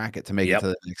win this bracket to make it to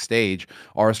the next stage.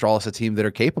 Are Astralis a team that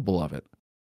are capable of it?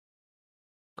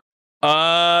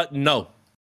 No.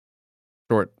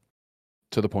 Short,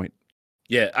 to the point.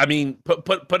 Yeah, I mean,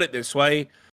 put it this way,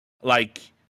 like,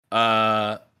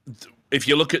 if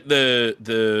you look at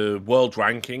the world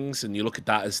rankings and you look at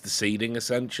that as the seeding,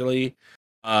 essentially,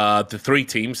 the 3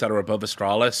 teams that are above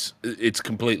Astralis, it's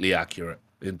completely accurate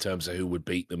in terms of who would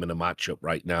beat them in a matchup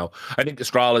right now. I think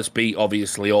Astralis beat,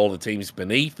 obviously, all the teams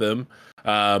beneath them.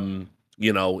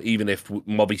 You know, even if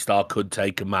Movistar could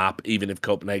take a map, even if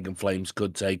Copenhagen Flames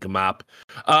could take a map,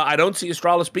 I don't see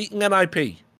Astralis beating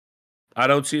NIP. I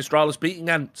don't see Astralis beating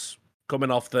Ents coming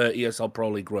off the ESL Pro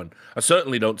League run. I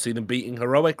certainly don't see them beating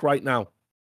Heroic right now.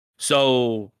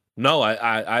 So, no,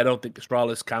 I don't think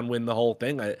Astralis can win the whole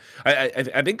thing. I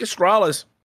think Astralis,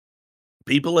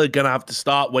 people are going to have to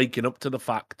start waking up to the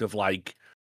fact of like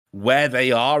where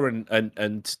they are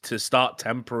and to start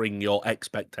tempering your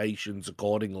expectations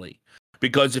accordingly.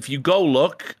 Because if you go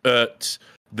look at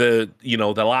the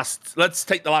last, let's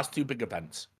take the last two big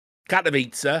events.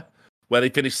 Katowice, where they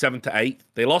finished 7th to 8th,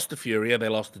 they lost to Furia, they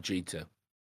lost to G2,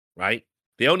 right?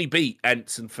 They only beat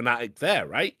Ents and Fnatic there,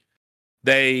 right?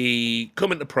 They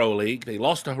come into Pro League, they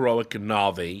lost to Heroic and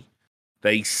Na'Vi,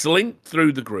 they slinked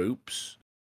through the groups,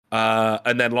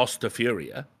 and then lost to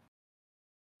Furia,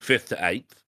 5th to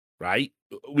 8th, right?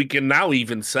 We can now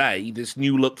even say this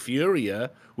new look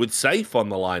Furia with Safe on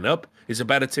the lineup is a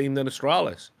better team than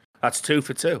Astralis. That's 2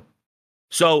 for 2.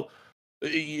 So,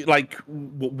 like,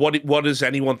 what does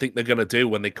anyone think they're going to do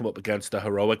when they come up against a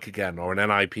Heroic again or an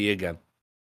NIP again?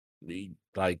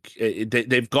 Like,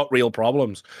 they've got real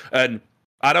problems. And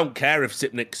I don't care if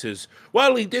Zipnik says,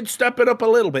 well, he did step it up a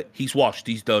little bit. He's washed,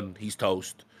 he's done, he's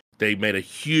toast. They made a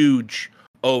huge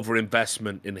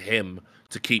overinvestment in him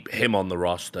to keep him on the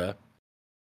roster.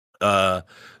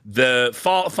 The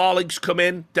Farligs come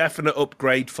in, definite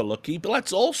upgrade for Lucky, but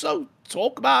let's also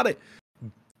talk about it.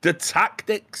 The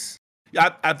tactics.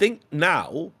 I think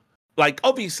now, like,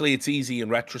 obviously it's easy in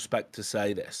retrospect to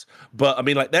say this, but I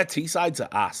mean, like, their T-sides are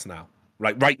ass now.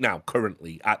 Right now,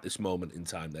 currently, at this moment in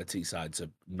time, their T-sides are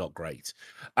not great.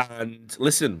 And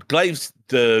listen, Glaive's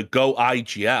the GO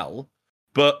IGL,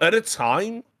 but at a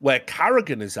time where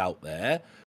Carrigan is out there,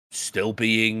 still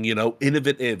being,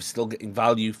 innovative, still getting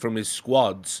value from his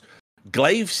squads,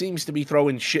 Glaive seems to be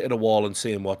throwing shit at a wall and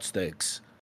seeing what sticks.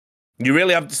 You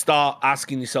really have to start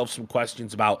asking yourself some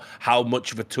questions about how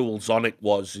much of a tool Zonic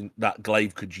was that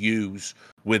Glaive could use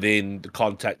within the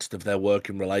context of their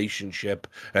working relationship.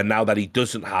 And now that he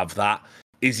doesn't have that,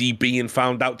 is he being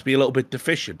found out to be a little bit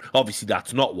deficient? Obviously,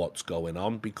 that's not what's going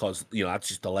on because, that's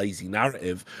just a lazy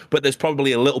narrative. But there's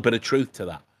probably a little bit of truth to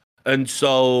that. And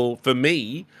so, for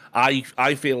me, I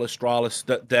feel Astralis,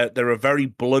 that they're a very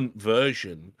blunt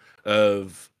version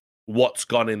of what's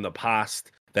gone in the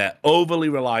past. They're overly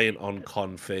reliant on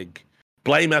config.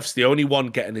 BlameF's the only one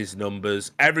getting his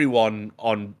numbers. Everyone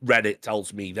on Reddit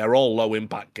tells me they're all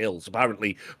low-impact kills.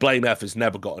 Apparently, BlameF has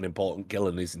never got an important kill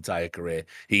in his entire career.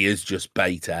 He is just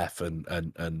bait F,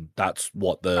 and that's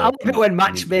what the... I love it when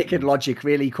matchmaking logic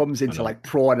really comes into, like,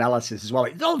 pro analysis as well.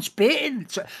 Like, no, it's baiting.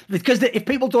 Because if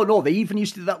people don't know, they even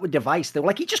used to do that with Device. They were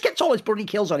like, he just gets all his bloody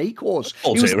kills on ecos.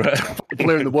 He was the top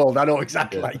player in the world. I know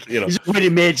exactly. Yeah, like, he's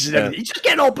winning majors and everything. He's just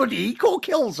getting all bloody eco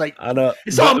kills. Like, I know.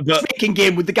 It's not a matchmaking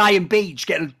game with the guy in B just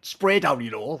getting spray down,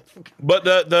 But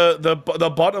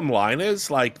the bottom line is,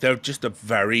 like, they're just a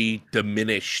very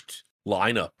diminished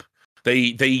lineup.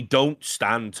 They don't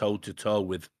stand toe to toe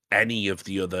with any of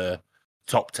the other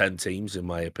top 10 teams, in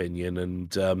my opinion, and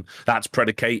that's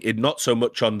predicated not so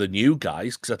much on the new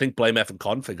guys, because I think BlameF and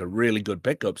Config are really good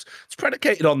pickups. It's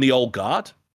predicated on the old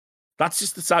guard. That's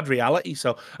just the sad reality.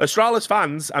 So Astralis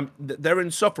fans, they're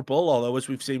insufferable, although as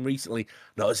we've seen recently,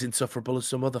 not as insufferable as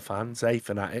some other fans,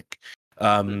 Fnatic.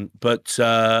 But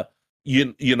they're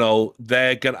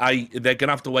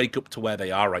gonna have to wake up to where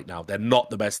they are right now. They're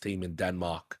not the best team in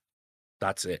Denmark.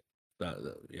 That's it.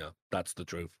 That's the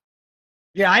truth.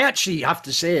 Yeah, I actually have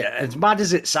to say, as mad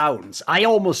as it sounds, I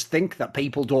almost think that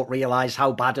people don't realise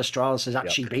how bad Astralis has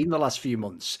actually been the last few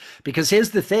months. Because here's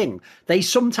the thing, they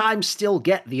sometimes still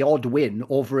get the odd win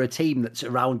over a team that's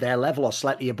around their level or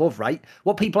slightly above, right?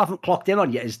 What people haven't clocked in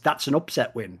on yet is that's an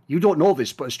upset win. You don't know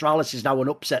this, but Astralis is now an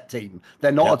upset team.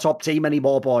 They're not a top team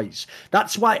anymore, boys.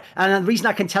 That's why, and the reason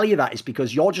I can tell you that is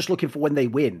because you're just looking for when they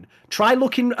win. Try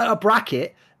looking at a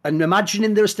bracket and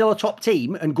imagining they're still a top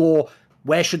team and go,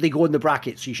 where should they go in the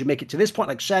bracket? So you should make it to this point,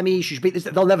 like semis, you should beat this.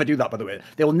 They'll never do that, by the way.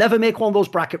 They will never make one of those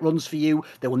bracket runs for you.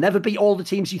 They will never beat all the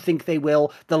teams you think they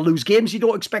will. They'll lose games you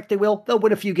don't expect they will. They'll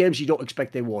win a few games you don't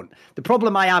expect they won't. The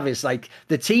problem I have is, like,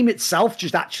 the team itself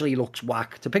just actually looks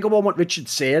whack. To pick up on what Richard's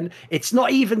saying, it's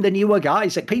not even the newer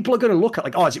guys. Like, people are going to look at,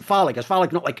 like, oh, is it Farlig? Is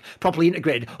Farlig not, like, properly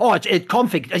integrated? Oh, it's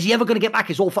Config. Is he ever going to get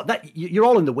back? It's all that. You're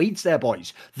all in the weeds there,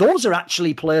 boys. Those are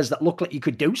actually players that look like you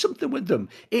could do something with them.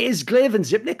 It is Glaive and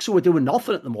Zipnik who are doing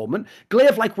nothing at the moment.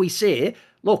 Glaive, like we say,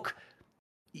 look,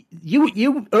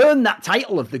 you earn that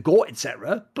title of the GOAT,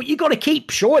 etc., but you got to keep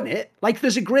showing it. Like,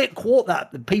 there's a great quote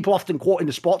that people often quote in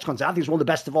the sports context. I think it's one of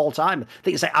the best of all time. I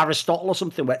think it's like Aristotle or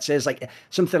something, where it says like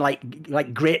something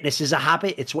like greatness is a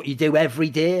habit. It's what you do every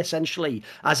day, essentially.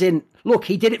 As in, look,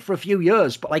 he did it for a few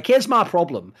years, but like, here's my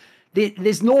problem.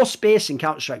 There's no space in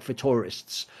Counter-Strike for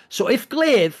tourists. So if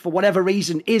Glaive, for whatever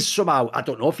reason, is somehow, I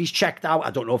don't know if he's checked out,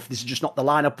 I don't know if this is just not the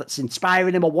lineup that's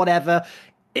inspiring him or whatever,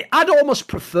 I'd almost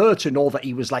prefer to know that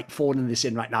he was like phoning this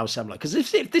in right now, Semler, because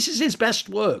if this is his best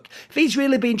work, if he's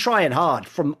really been trying hard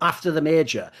from after the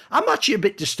major, I'm actually a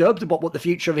bit disturbed about what the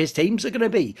future of his teams are going to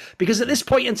be. Because at this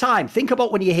point in time, think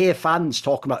about when you hear fans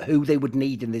talking about who they would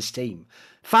need in this team.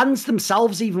 Fans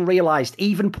themselves even realised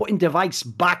even putting Device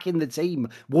back in the team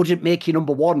wouldn't make you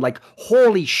number one. Like,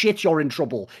 holy shit, you're in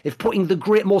trouble. If putting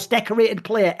the most decorated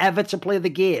player ever to play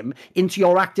the game into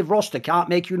your active roster can't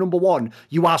make you number one,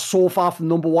 you are so far from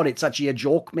number one, it's actually a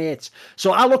joke, mate.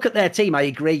 So I look at their team, I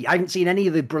agree. I haven't seen any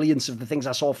of the brilliance of the things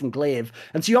I saw from Glaive.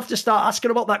 And so you have to start asking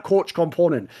about that coach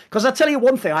component. Because I tell you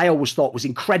one thing I always thought was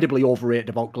incredibly overrated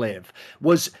about Glaive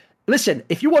was... Listen,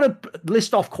 if you want to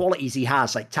list off qualities he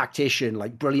has, like tactician,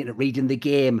 like brilliant at reading the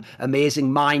game,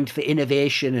 amazing mind for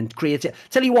innovation and creative.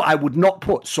 Tell you what, I would not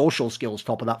put social skills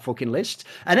top of that fucking list.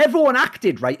 And everyone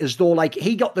acted, right, as though like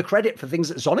he got the credit for things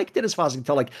that Zonic did, as far as I can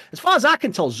tell. Like, as far as I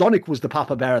can tell, Zonic was the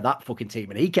papa bear of that fucking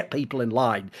team, and he kept people in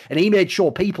line. And he made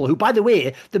sure people who, by the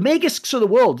way, the Megisks of the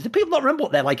world, do people not remember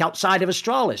what they're like outside of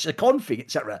Astralis, a config,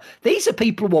 etc.? These are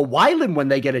people who are whiling when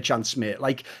they get a chance, mate.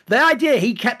 Like, the idea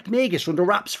he kept Megis under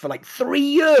wraps for like 3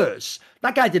 years.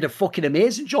 That guy did a fucking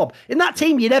amazing job. In that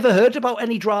team, you never heard about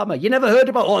any drama. You never heard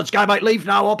about, this guy might leave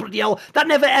now, oh, bloody hell. That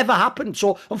never, ever happened.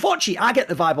 So, unfortunately, I get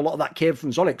the vibe a lot of that came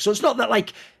from Zonic. So, it's not that,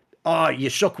 like, you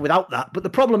suck without that. But the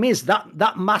problem is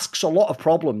that masks a lot of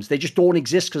problems. They just don't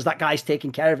exist because that guy's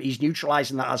taking care of it. He's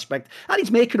neutralizing that aspect. And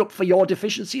he's making up for your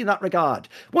deficiency in that regard.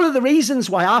 One of the reasons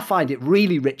why I find it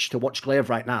really rich to watch Glaive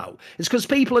right now is because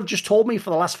people have just told me for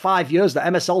the last 5 years that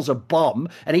MSL's a bomb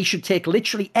and he should take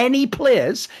literally any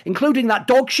players, including that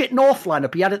dog shit North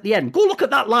lineup he had at the end. Go look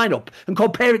at that lineup and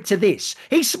compare it to this.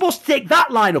 He's supposed to take that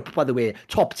lineup, by the way,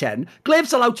 top 10.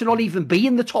 Glaive's allowed to not even be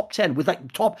in the top 10 with like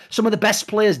some of the best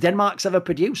players Denmark's ever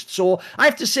produced. So I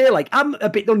have to say, like, I'm a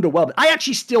bit underwhelmed. I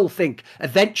actually still think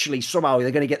eventually somehow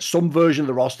they're going to get some version of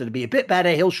the roster to be a bit better.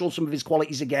 He'll show some of his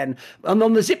qualities again. And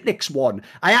on the Zipnix one,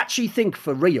 I actually think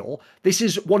for real, this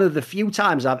is one of the few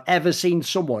times I've ever seen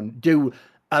someone do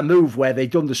a move where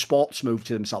they've done the sports move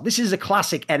to themselves. This is a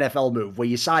classic NFL move where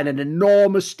you sign an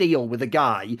enormous deal with a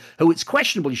guy who it's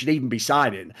questionable you should even be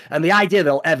signing. And the idea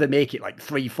they'll ever make it like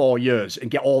 3-4 years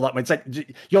and get all that money, it's like,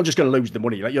 you're just going to lose the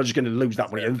money. Like, you're just going to lose that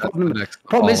money. And the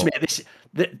problem is,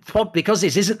 mate, because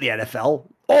this isn't the NFL,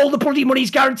 all the bloody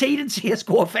money's guaranteed in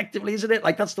CSGO effectively, isn't it?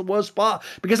 Like, that's the worst part.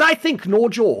 Because I think, no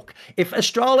joke, if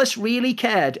Astralis really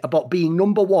cared about being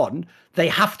number one, they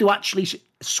have to actually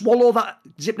swallow that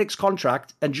Zipnix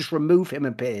contract and just remove him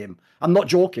and pay him. I'm not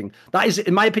joking. That is,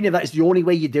 in my opinion, that is the only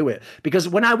way you do it. Because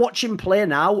when I watch him play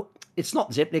now, it's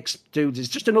not Zipnix, dude. It's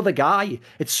just another guy.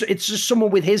 It's just someone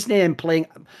with his name playing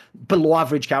below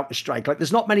average Counter-Strike. Like,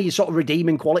 there's not many sort of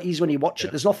redeeming qualities when you watch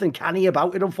it. There's nothing canny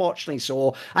about it, unfortunately.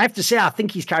 So I have to say, I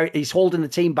think he's holding the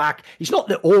team back. He's not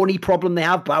the only problem they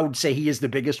have, but I would say he is the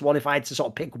biggest one if I had to sort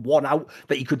of pick one out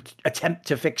that he could attempt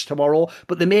to fix tomorrow.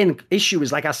 But the main issue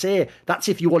is, like I say, that's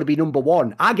if you want to be number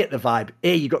one. I get the vibe.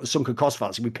 A, you got the sunken cost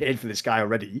fallacy. We paid for this guy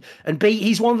already. And B,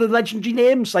 he's one of the legendary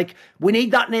names. Like, we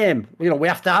need that name. You know, we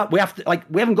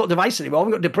haven't got Device anymore.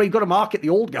 We've got to market the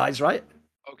old guys, right?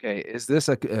 Okay, is this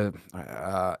a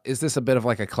bit of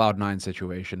like a Cloud9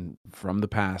 situation from the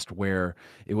past where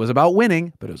it was about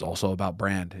winning, but it was also about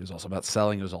brand. It was also about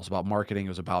selling. It was also about marketing. It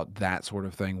was about that sort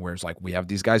of thing where it's like, we have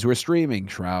these guys who are streaming,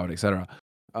 Shroud, etc.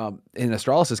 In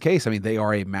Astralis' case, I mean, they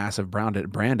are a massive brand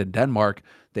in Denmark.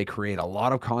 They create a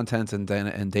lot of content in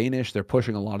Danish. They're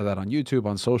pushing a lot of that on YouTube,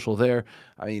 on social there.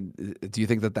 I mean, do you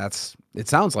think it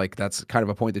sounds like that's kind of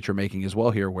a point that you're making as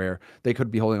well here, where they could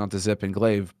be holding on to Zip and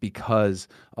Glaive because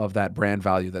of that brand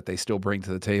value that they still bring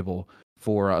to the table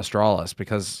for Astralis,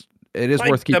 because it is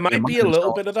worth keeping in mind. There might be a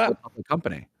little bit of that.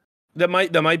 Company. There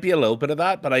might be a little bit of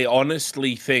that, but I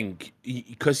honestly think,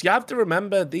 because you have to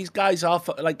remember, these guys are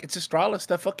like, it's Astralis.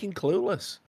 They're fucking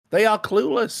clueless. They are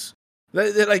clueless.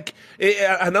 They're like,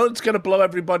 I know it's going to blow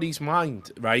everybody's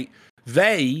mind, right?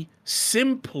 They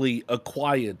simply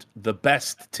acquired the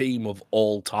best team of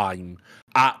all time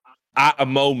at a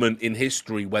moment in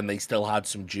history when they still had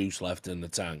some juice left in the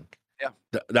tank. Yeah,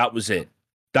 that was it.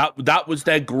 That was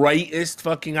their greatest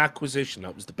fucking acquisition.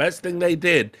 That was the best thing they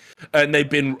did. And they've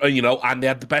been, and they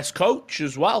had the best coach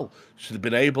as well. So they've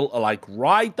been able to like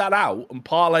ride that out and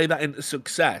parlay that into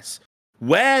success.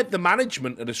 Where the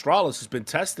management at Astralis has been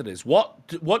tested is what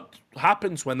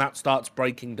happens when that starts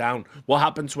breaking down? What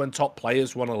happens when top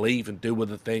players want to leave and do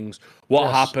other things?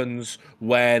 What happens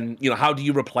when, how do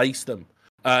you replace them?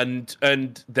 And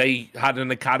they had an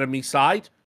academy side.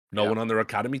 No one on their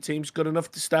academy team's good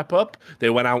enough to step up. They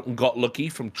went out and got lucky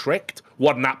from Tricked.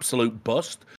 What an absolute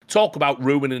bust. Talk about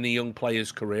ruining a young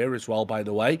player's career as well, by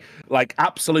the way. Like,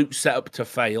 absolute setup to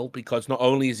fail, because not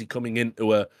only is he coming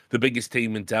into the biggest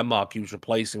team in Denmark, he was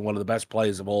replacing one of the best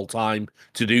players of all time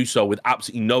to do so with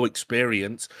absolutely no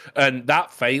experience. And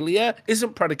that failure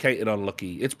isn't predicated on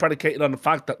lucky. It's predicated on the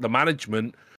fact that the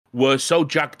management were so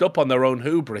jacked up on their own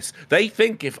hubris. They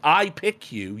think if I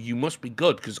pick you, you must be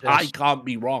good because I can't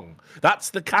be wrong.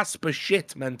 That's the Casper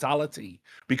shit mentality,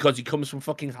 because he comes from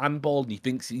fucking handball and he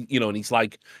thinks, and he's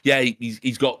like, yeah,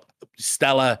 he's got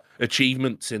stellar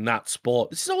achievements in that sport.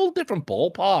 This is a whole different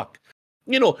ballpark.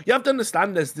 You have to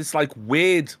understand there's this like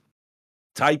weird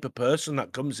type of person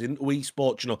that comes into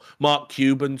esports. Mark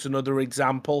Cuban's another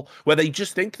example, where they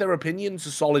just think their opinions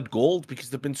are solid gold because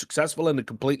they've been successful in a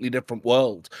completely different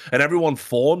world, and everyone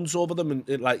fawns over them, and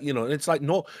and it's like,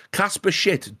 no, Casper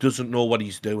shit doesn't know what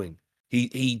he's doing.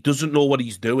 He doesn't know what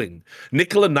he's doing.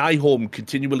 Nicola Nyholm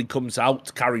continually comes out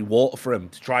to carry water for him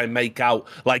to try and make out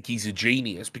like he's a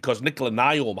genius because Nicola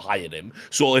Nyholm hired him.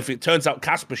 So if it turns out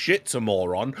Casper shit's a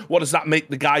moron, what does that make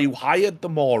the guy who hired the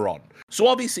moron? So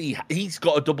obviously he's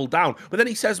got to double down. But then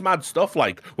he says mad stuff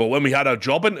like, well, when we had our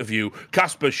job interview,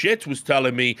 Casper shit was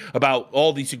telling me about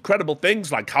all these incredible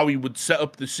things, like how he would set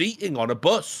up the seating on a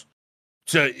bus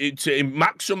to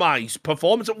maximize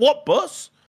performance. What bus?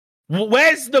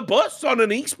 Where's the bus on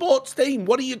an esports team?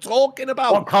 What are you talking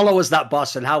about? What color was that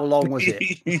bus and how long was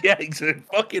it? Yeah, exactly.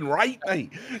 Fucking right,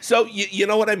 mate. So you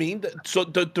know what I mean? So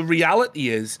the reality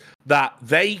is that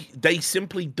they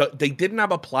simply they didn't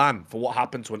have a plan for what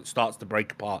happens when it starts to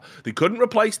break apart. They couldn't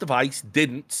replace device,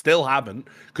 still haven't,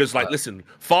 because listen,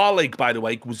 Farlig, by the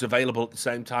way, was available at the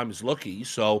same time as Lucky.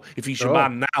 So if he's your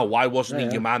man now, why wasn't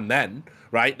he your man then?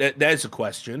 Right, there's a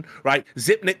question. Right,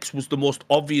 Zipnix was the most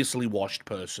obviously washed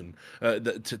person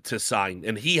to sign,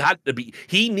 and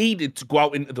he needed to go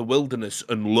out into the wilderness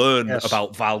and learn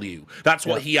about value. That's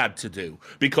what he had to do,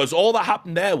 because all that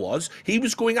happened there was he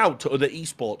was going out to other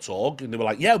esports org, and they were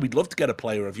like, yeah, we'd love to get a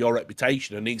player of your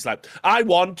reputation, and he's like, I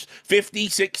want 50,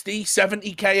 60,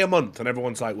 70k a month, and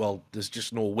everyone's like, well, there's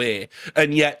just no way.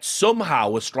 And yet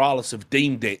somehow Astralis have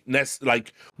deemed it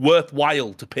like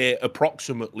worthwhile to pay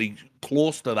approximately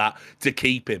close to that to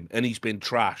keep him, and he's been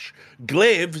trash.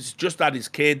 Glaive's just had his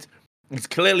kid. He's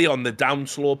clearly on the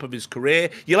downslope of his career.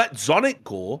 You let Zonic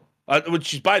go,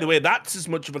 which is, by the way, that's as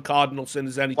much of a cardinal sin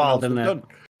as anything else they've done.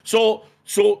 So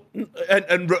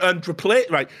and replace,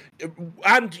 right,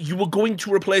 and you were going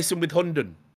to replace him with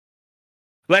Hunden.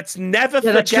 Let's never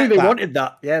forget that's true. They wanted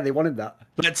that. Yeah, they wanted that.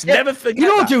 Let's never forget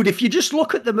that. Dude, if you just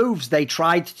look at the moves they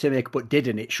tried to make but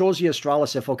didn't, it shows you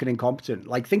Astralis are fucking incompetent.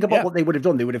 Like, think about what they would have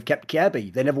done. They would have kept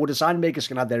Kirby. They never would have signed Magisk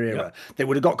and had their era. They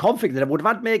would have got Config. They never would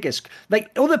have had Magisk.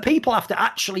 Like, other people have to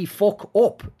actually fuck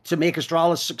up to make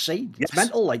Astralis succeed. It's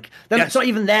mental. Like, then it's not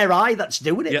even their eye that's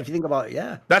doing it, if you think about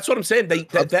it, That's what I'm saying.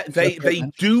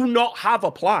 They do not have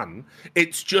a plan.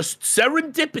 It's just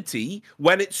serendipity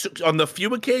when it's on the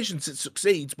few occasions it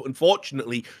succeeds, but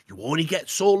unfortunately, you only get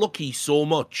so lucky so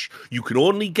much. You can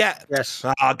only get,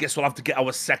 I guess we'll have to get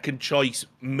our second choice,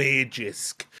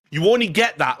 Magisk. You only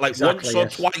get that like once or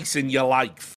twice in your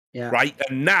life, right?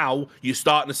 And now you're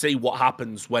starting to see what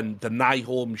happens when the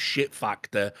Nyholm shit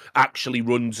factor actually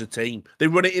runs a team. They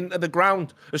run it into the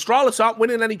ground. Astralis aren't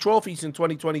winning any trophies in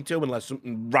 2022 unless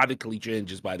something radically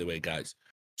changes, by the way, guys.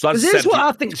 So this is what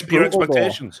I think is brutal,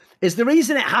 is the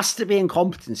reason it has to be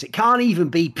incompetence. It can't even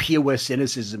be pure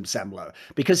cynicism, Semler.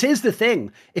 Because here's the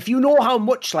thing. If you know how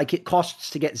much it costs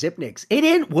to get Zipnix, it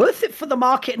ain't worth it for the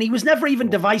market. And he was never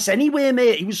even device anyway,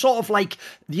 mate. He was sort of like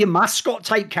the mascot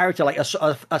type character, like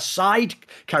a side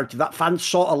character that fans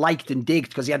sort of liked and digged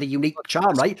because he had a unique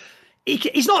charm, right?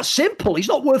 He's not simple. He's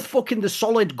not worth fucking the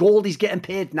solid gold he's getting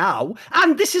paid now.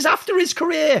 And this is after his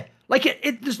career. Like,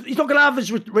 he's not going to have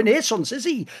his renaissance, is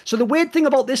he? So the weird thing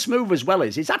about this move as well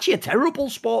is it's actually a terrible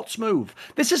sports move.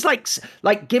 This is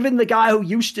like giving the guy who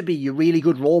used to be a really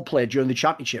good role player during the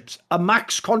championships a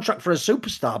max contract for a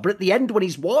superstar, but at the end when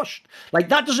he's washed, like,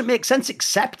 that doesn't make sense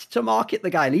except to market the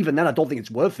guy. And even then, I don't think it's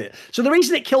worth it. So the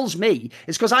reason it kills me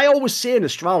is because I always say in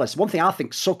Astralis, one thing I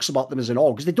think sucks about them as an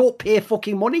org is they don't pay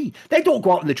fucking money. They don't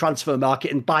go out in the transfer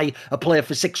market and buy a player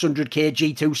for 600k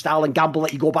G2 style and gamble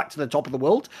that you go back to the top of the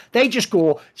world. They They just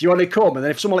go, do you want to come? And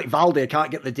then if someone like Valde can't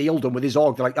get the deal done with his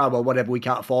org, they're like, oh, well, whatever, we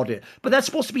can't afford it. But that's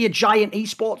supposed to be a giant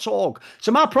esports org.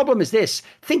 So my problem is this.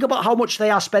 Think about how much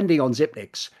they are spending on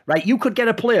Zipnix, right? You could get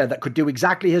a player that could do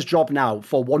exactly his job now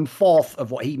for 1/4 of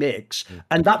what he makes.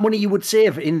 And that money you would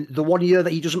save in the 1 year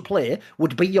that he doesn't play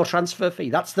would be your transfer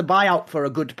fee. That's the buyout for a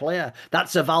good player.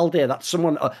 That's a Valde. That's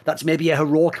someone, that's maybe a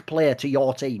heroic player to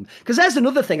your team. Because there's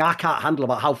another thing I can't handle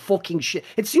about how fucking shit.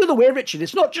 It's the other way, Richard.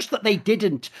 It's not just that they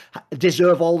didn't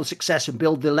deserve all the success and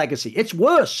build the legacy. It's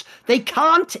worse. They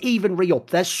can't even re-up.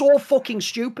 They're so fucking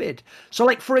stupid. So,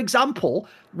 like, for example,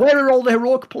 where are all the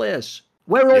heroic players?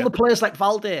 Where are all the players like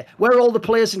Valde? Where are all the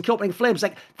players in Copenhagen Flames?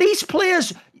 Like, these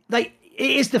players, like,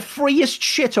 it is the freest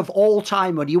shit of all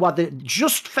time when you are the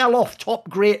just fell off top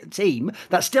great team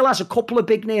that still has a couple of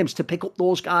big names to pick up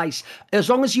those guys. As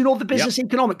long as you know the business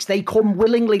economics, they come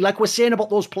willingly. Like we're saying about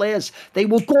those players, they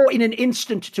will go in an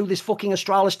instant to this fucking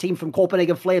Astralis team from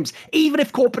Copenhagen Flames, even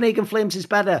if Copenhagen Flames is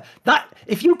better. That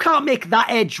if you can't make that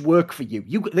edge work for you,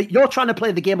 you're trying to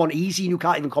play the game on easy and you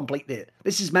can't even complete it.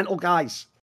 This is mental, guys.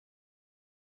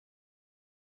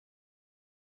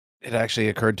 It actually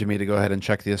occurred to me to go ahead and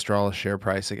check the Astralis share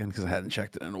price again because I hadn't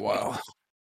checked it in a while.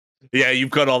 Yeah,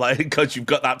 you've got all that because you've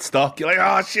got that stock. You're like,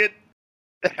 oh shit,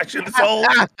 I should have sold.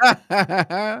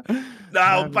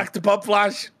 Now back to Pop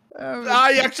Flash.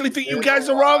 I actually think you guys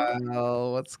are wrong.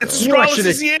 Well, what's it's Astralis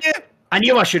this year. I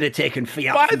knew I should have taken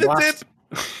fiat. Buy the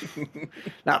dip.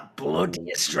 That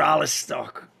bloody Astralis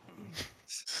stock.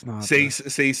 See,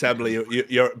 Sembley,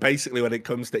 you're basically when it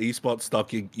comes to esports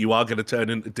stock, you are going to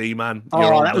turn into D-man.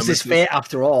 Oh, that was his fate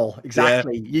after all.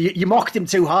 Exactly. Yeah. You mocked him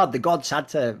too hard. The gods had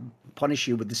to punish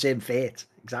you with the same fate.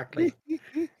 Exactly.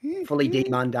 Fully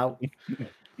D-manned out.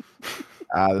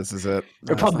 This is it.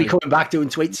 They'll probably be coming back doing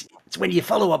tweets. It's when you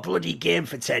follow a bloody game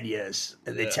for 10 years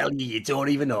and they tell you don't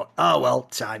even know. Oh, well,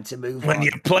 time to move on. When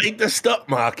you played the stock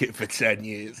market for 10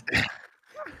 years.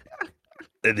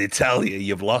 And they tell you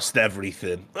you've lost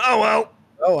everything. Oh,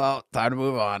 well. Time to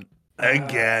move on.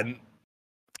 Again.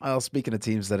 Well, speaking of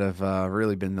teams that have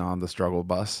really been on the struggle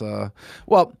bus,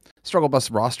 struggle bus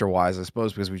roster-wise, I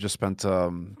suppose, because we just spent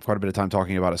quite a bit of time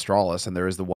talking about Astralis, and there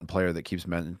is the one player that keeps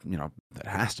that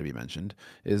has to be mentioned,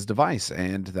 is Device,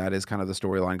 and that is kind of the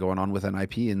storyline going on with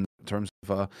NIP in terms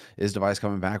of is Device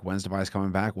coming back? When's Device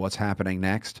coming back? What's happening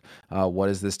next? What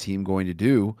is this team going to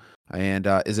do? And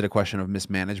is it a question of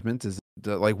mismanagement? Is it,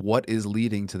 what is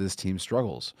leading to this team's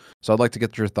struggles? So I'd like to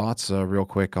get your thoughts real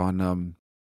quick on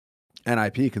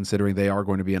NIP, considering they are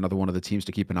going to be another one of the teams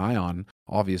to keep an eye on,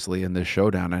 obviously, in this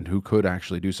showdown, and who could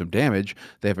actually do some damage.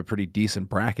 They have a pretty decent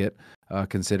bracket,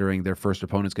 considering their first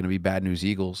opponent's going to be Bad News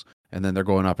Eagles, and then they're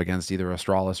going up against either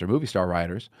Astralis or Movie Star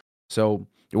Riders. So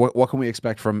what can we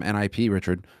expect from NIP,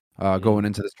 Richard, going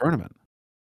into this tournament?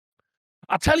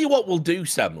 I'll tell you what we'll do,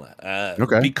 Semler.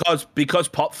 Okay. Because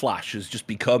Pop Flash has just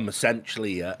become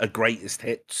essentially a greatest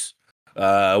hits,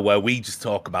 where we just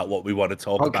talk about what we want to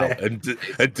talk about, and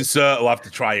Dessert will have to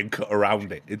try and cut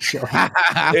around it.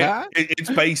 It's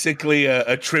basically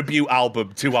a tribute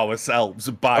album to ourselves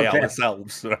by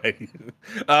ourselves, right?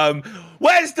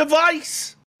 Where's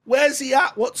Device? Where's he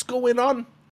at? What's going on?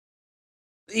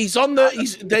 He's on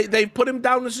they've put him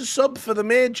down as a sub for the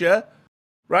major.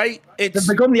 Right, they've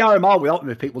become the RMR without him.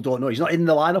 If people don't know, he's not in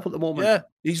the lineup at the moment. Yeah,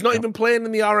 he's not even playing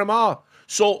in the RMR.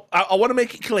 So I want to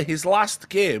make it clear: his last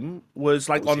game was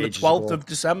on the 12th of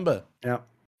December. Yeah.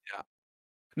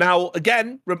 Now,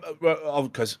 again,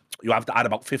 because you have to add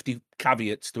about 50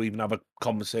 caveats to even have a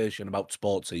conversation about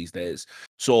sports these days.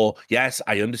 So, yes,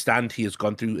 I understand he has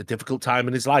gone through a difficult time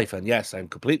in his life. And yes, I'm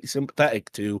completely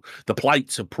sympathetic to the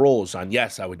plights of pros. And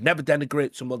yes, I would never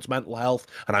denigrate someone's mental health.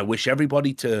 And I wish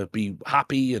everybody to be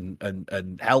happy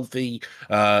and healthy,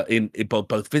 in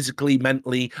both physically,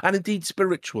 mentally, and indeed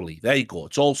spiritually. There you go.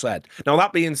 It's all said. Now,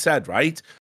 that being said, right,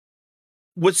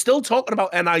 we're still talking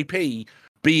about NIP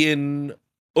being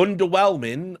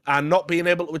underwhelming and not being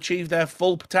able to achieve their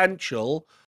full potential,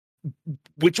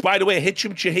 which, by the way,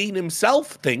 Hitcham Shaheen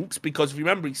himself thinks, because if you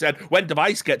remember, he said, when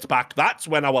Device gets back, that's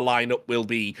when our lineup will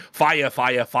be fire,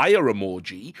 fire, fire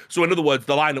emoji. So, in other words,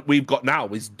 the lineup we've got now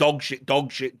is dog shit,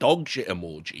 dog shit, dog shit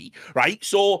emoji, right?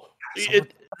 So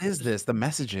what is this? The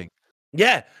messaging?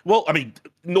 Yeah, well, I mean,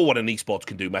 no one in esports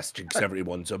can do messaging because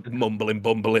everyone's a mumbling,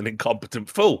 bumbling, incompetent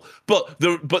fool. But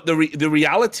the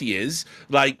reality is,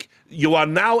 you are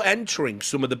now entering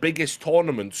some of the biggest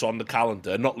tournaments on the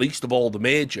calendar, not least of all the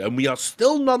major, and we are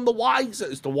still none the wiser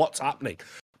as to what's happening.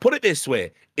 Put it this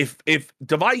way: if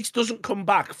Device doesn't come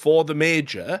back for the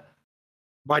major,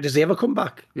 why does he ever come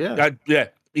back? Yeah.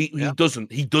 He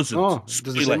doesn't. He doesn't. Oh,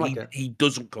 doesn't Spoiler, seem like it. he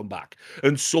doesn't come back.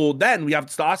 And so then we have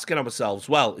to start asking ourselves,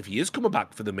 well, if he is coming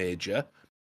back for the major,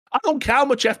 I don't care how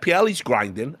much FPL he's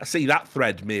grinding. I see that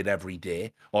thread made every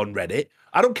day on Reddit.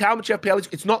 I don't care how much FPL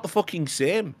it's not the fucking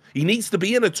same. He needs to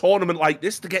be in a tournament like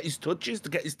this to get his touches, to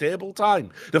get his table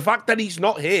time. The fact that he's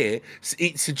not here,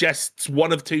 it suggests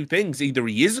one of two things. Either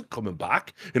he isn't coming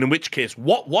back, and in which case,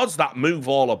 what was that move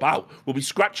all about? We'll be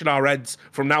scratching our heads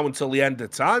from now until the end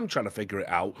of time trying to figure it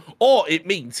out. Or it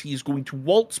means he's going to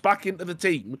waltz back into the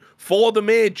team for the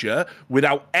major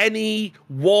without any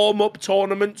warm-up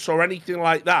tournaments or anything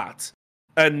like that.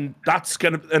 And that's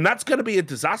gonna be a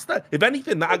disaster. If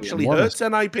anything, that actually hurts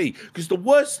NIP. Because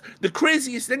the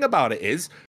craziest thing about it is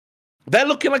they're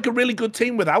looking like a really good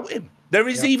team without him. There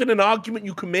is even an argument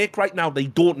you can make right now. They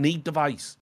don't need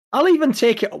Device. I'll even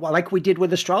take it like we did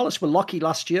with Astralis with Lockie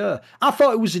last year. I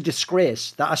thought it was a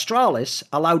disgrace that Astralis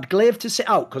allowed Glaive to sit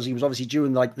out because he was obviously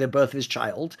during like the birth of his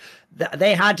child.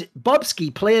 They had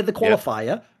Bobsky play the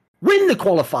qualifier, win the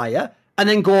qualifier, and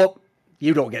then go,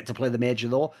 you don't get to play the major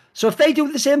though. So if they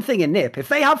do the same thing in NIP, if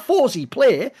they have Forzy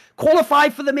play, qualify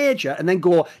for the major, and then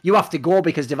go, you have to go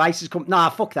because devices come. Nah,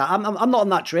 fuck that. I'm not on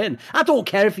that train. I don't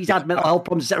care if he's had mental health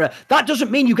problems, etc. That doesn't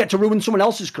mean you get to ruin someone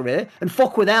else's career and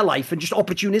fuck with their life and just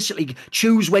opportunistically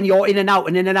choose when you're in and out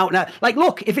and in and out. Like,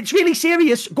 look, if it's really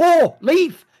serious, go,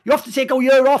 leave. You have to take a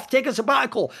year off, take a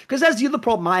sabbatical. Because that's the other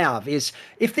problem I have is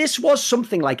if this was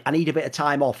something like, I need a bit of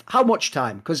time off, how much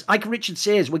time? Because like Richard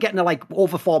says, we're getting to like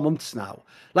over 4 months now.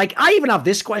 Like, I even have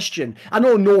this question. I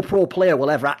know no pro player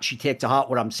will ever actually take to heart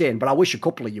what I'm saying, but I wish a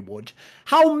couple of you would.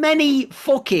 How many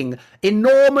fucking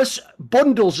enormous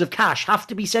bundles of cash have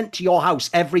to be sent to your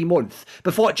house every month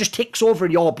before it just ticks over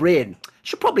in your brain?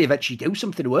 Should probably eventually do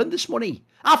something to earn this money.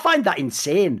 I find that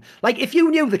insane. Like, if you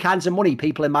knew the kinds of money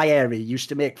people in my area used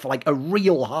to make for like a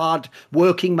real hard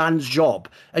working man's job,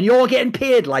 and you're getting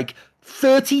paid like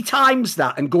 30 times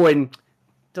that and going,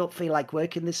 don't feel like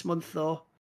working this month though.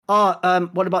 Oh,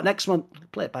 what about next month?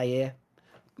 Play it by ear.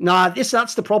 Nah,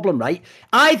 that's the problem, right?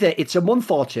 Either it's a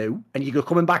month or two, and you're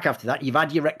coming back after that, you've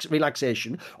had your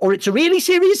relaxation, or it's a really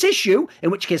serious issue, in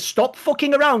which case, stop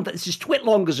fucking around. This is twit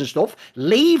longers and stuff.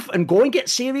 Leave and go and get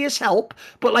serious help.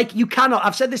 But, like, you cannot,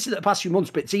 I've said this in the past few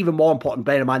months, but it's even more important,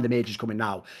 bearing in mind the major's coming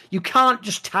now. You can't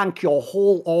just tank your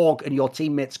whole org and your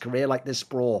teammates' career like this,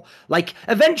 bro. Like,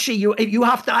 eventually, you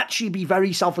have to actually be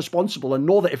very self-responsible and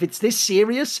know that if it's this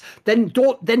serious, then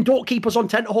don't keep us on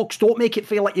tenterhooks. Don't make it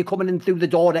feel like you're coming in through the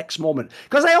door next moment.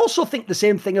 Because I also think the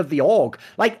same thing of the org.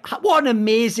 Like, what an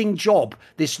amazing job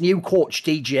this new coach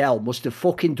DGL must have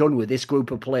fucking done with this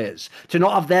group of players to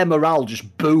not have their morale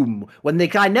just boom when the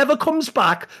guy never comes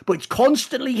back, but it's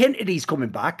constantly hinted he's coming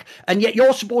back, and yet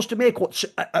you're supposed to make what's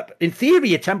in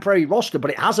theory a temporary roster,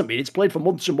 but it hasn't been. It's played for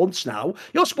months and months now.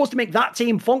 You're supposed to make that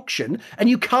team function, and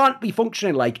you can't be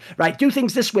functioning like, right, do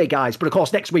things this way, guys, but of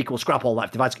course next week we'll scrap all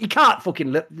that device. You can't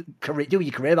fucking do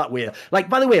your career that way. Like,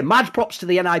 by the way, mad props to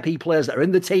the NIP players that are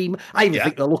in the team. I even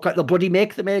think they'll look like they'll bloody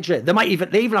make the major. They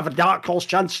even have a dark horse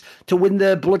chance to win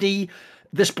the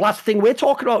Splat thing we're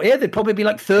talking about here. They'd probably be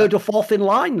like third or fourth in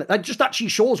line. That just actually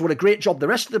shows what a great job the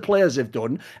rest of the players have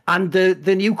done and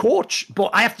the new coach. But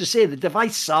I have to say, the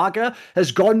device saga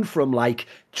has gone from like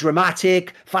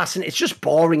dramatic, fascinating. It's just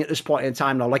boring at this point in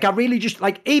time now. Like, I really just,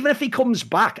 like, even if he comes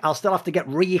back, I'll still have to get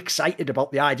re-excited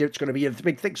about the idea it's going to be a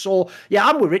big thing. So, yeah,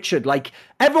 I'm with Richard. Like,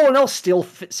 everyone else still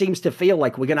seems to feel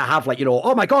like we're going to have, like, you know,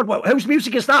 oh my God, whose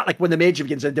music is that? Like, when the major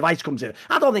begins and the device comes in.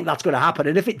 I don't think that's going to happen.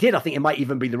 And if it did, I think it might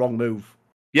even be the wrong move.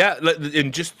 Yeah,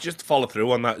 and just to follow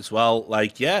through on that as well,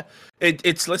 like, yeah,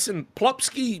 it's listen,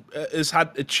 Plopsky has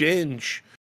had to change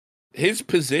his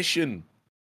position,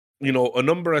 you know, a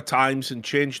number of times and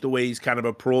changed the way he's kind of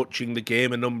approaching the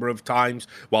game a number of times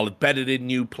while embedded in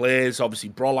new players.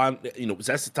 Obviously, Brolan, you know, it was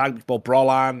Essetag before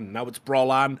Brolan, now it's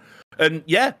Brolan. And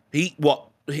yeah,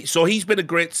 so he's been a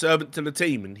great servant to the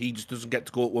team and he just doesn't get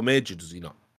to go to a major, does he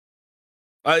not?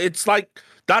 It's like,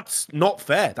 that's not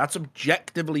fair. That's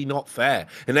objectively not fair.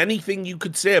 And anything you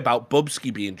could say about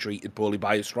Bubsky being treated poorly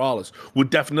by Astralis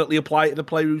would definitely apply to the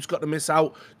player who's got to miss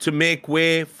out to make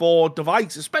way for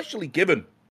Device, especially given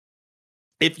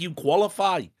if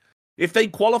they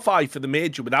qualify for the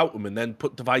major without him and then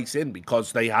put Device in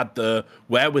because they had the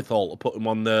wherewithal to put him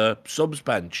on the subs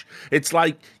bench. It's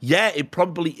like, yeah, it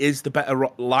probably is the better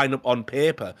lineup on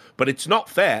paper, but it's not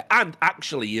fair. And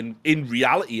actually, in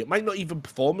reality, it might not even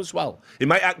perform as well. It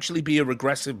might actually be a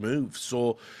regressive move.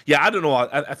 So, yeah, I don't know.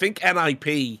 I think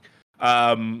NIP,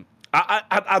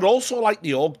 I'd also like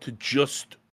the org to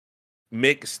just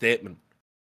make a statement,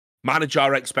 manage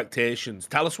our expectations,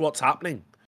 tell us what's happening.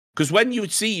 Because when you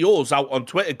see yours out on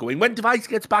Twitter going, when Device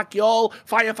gets back, y'all,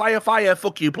 fire, fire, fire,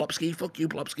 fuck you, Plopsky, fuck you,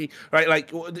 Plopsky, right?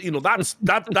 Like, you know,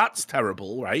 that's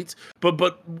terrible, right?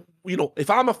 But you know, if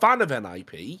I'm a fan of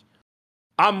NIP,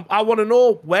 I want to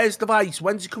know, where's Device?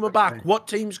 When's he coming back? What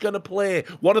team's gonna play?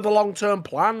 What are the long-term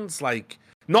plans? Like,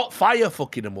 not fire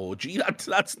fucking emoji.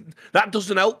 That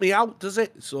doesn't help me out, does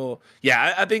it? So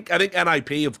yeah, I think NIP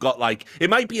have got, like, it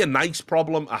might be a nice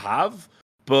problem to have,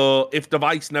 but if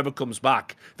Device never comes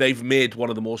back, they've made one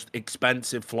of the most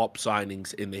expensive flop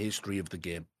signings in the history of the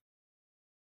game.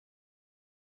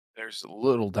 There's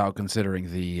little doubt,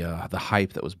 considering the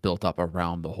hype that was built up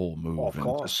around the whole move. Of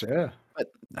course, yeah. But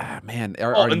man,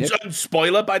 And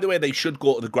spoiler, by the way, they should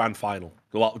go to the grand final.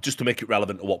 Well, just to make it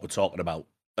relevant to what we're talking about.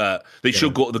 They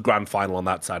should go to the grand final on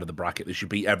that side of the bracket. They should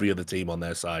beat every other team on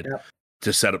their side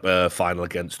to set up a final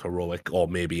against Heroic or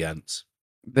maybe Ents.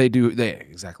 They do.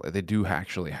 They do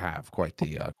actually have quite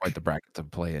the bracket to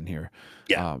play in here.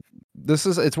 Yeah.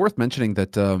 It's worth mentioning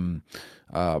that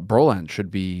Broland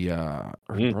should be.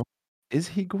 Is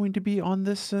he going to be on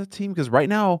this team? Because right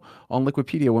now on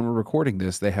Liquipedia, when we're recording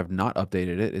this, they have not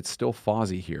updated it. It's still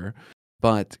Fozzy here.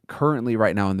 But currently,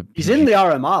 right now he's in the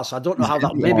RMR, so I don't know how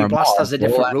that. Maybe Blast has a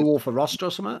different rule for roster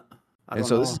or something. And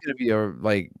so this is going to be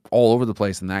like all over the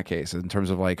place in that case, in terms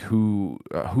of like who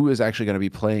is actually going to be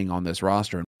playing on this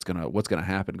roster and what's gonna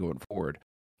happen going forward.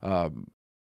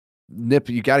 Nip,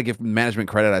 you got to give management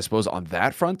credit, I suppose, on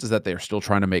that front, is that they're still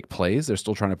trying to make plays, they're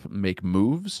still trying to make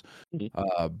moves.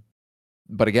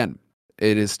 But again,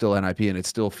 it is still NIP, and it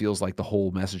still feels like the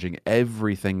whole messaging,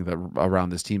 everything that around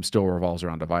this team still revolves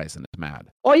around Device, and it's mad.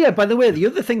 Oh yeah, by the way, the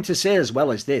other thing to say as well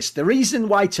is this. The reason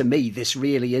why, to me, this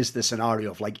really is the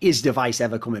scenario of, like, is Device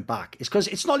ever coming back? Is because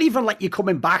it's not even like you're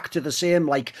coming back to the same,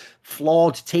 like,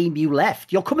 flawed team you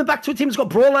left. You're coming back to a team that's got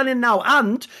Brolan in now.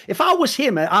 And if I was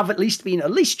him, I've at least been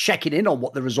checking in on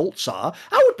what the results are.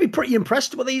 I would be pretty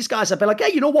impressed with these guys. I'd be like,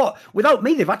 hey, you know what? Without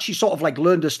me, they've actually sort of, like,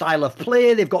 learned a style of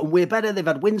play. They've gotten way better. They've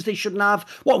had wins they shouldn't have.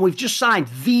 What, we've just signed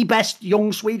the best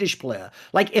young Swedish player.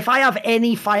 Like, if I have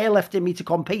any fire left in me to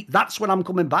compete, that's when I'm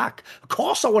coming back. Of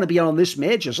course I want to be on this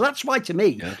major. So that's why, to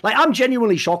me, like, I'm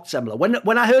genuinely shocked, Semler.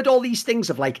 When I heard all these things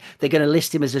of, like, they're going to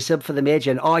list him as a sub for the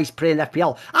major and, oh, he's playing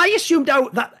FPL, I assumed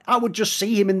that I would just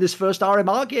see him in this first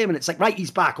RMR game. And it's like, right,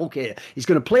 he's back. Okay, he's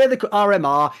going to play the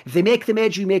RMR. If they make the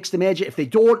major, he makes the major. If they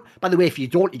don't, by the way, if you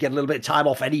don't, you get a little bit of time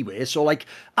off anyway. So, like,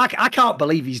 I can't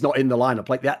believe he's not in the lineup.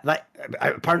 Like, that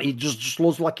apparently just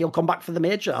looks like he'll come back for the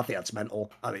major. I think that's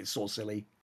mental. I think it's so silly.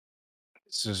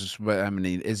 It's just, I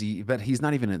mean, is he? But he's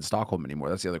not even in Stockholm anymore.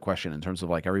 That's the other question. In terms of,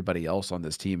 like, everybody else on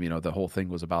this team, you know, the whole thing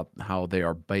was about how they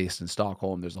are based in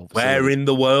Stockholm. There's a whole where in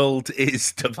the world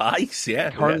is Device?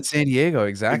 Yeah, in San Diego,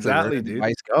 exactly, dude.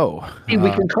 Device go. We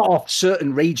can cut off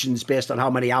certain regions based on how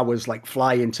many hours, like,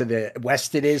 fly into the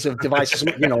west it is of Device.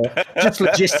 You know, just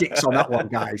logistics on that one,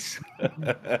 guys.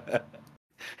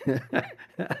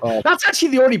 That's actually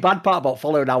the only bad part about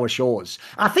following our shows.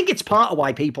 I think it's part of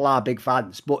why people are big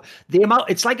fans, but the amount,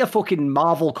 it's like a fucking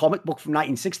Marvel comic book from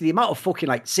 1960. The amount of fucking,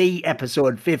 like, see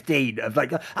episode 15 of,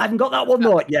 like, I haven't got that one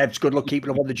though. Like, yeah, it's good luck keeping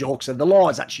up on the jokes, and the law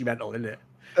is actually mental, isn't it?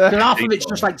 And half of it's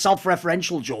just like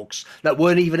self-referential jokes that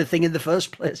weren't even a thing in the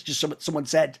first place. Just someone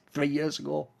said 3 years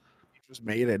ago. Just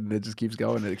made it, and it just keeps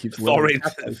going, and it keeps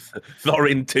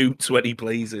Thorin toots when he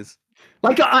pleases.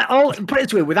 Like, I'll put it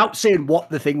this way, without saying what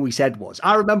the thing we said was.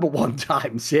 I remember one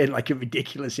time saying, like, a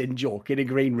ridiculous in-joke in a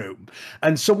green room,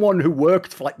 and someone who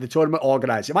worked for, like, the tournament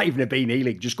organizer, it might even have been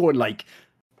E-League, just going, like,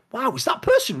 wow, is that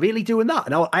person really doing that?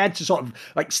 And I had to sort of,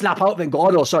 like, snap out of it and go,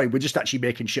 oh, no, sorry, we're just actually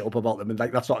making shit up about them, and,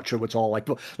 like, that's not true at all. Like,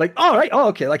 all right, oh,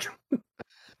 okay, like...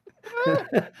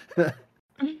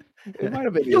 It might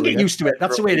have been. You'll get used to it.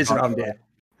 That's the way it is around here.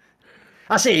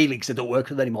 I say E-League, so I don't work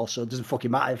with them anymore, so it doesn't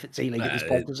fucking matter if it's E-League at this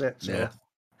point, does it? So,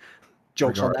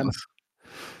 jokes on them.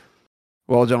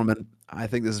 Well, gentlemen, I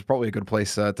think this is probably a good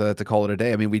place to call it a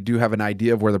day. I mean, we do have an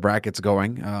idea of where the bracket's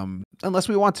going, unless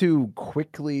we want to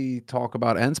quickly talk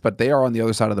about Ents, but they are on the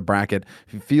other side of the bracket.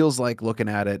 It feels like, looking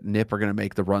at it, Nip are going to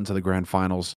make the run to the grand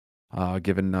finals.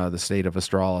 Given the state of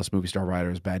Astralis, Movie Star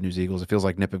Riders, Bad News Eagles, it feels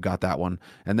like Nip have got that one.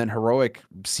 And then Heroic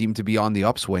seem to be on the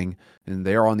upswing, and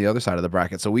they're on the other side of the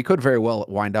bracket. So we could very well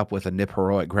wind up with a Nip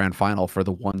Heroic grand final for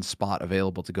the one spot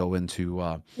available to go into.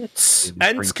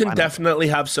 Ents can definitely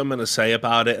have something to say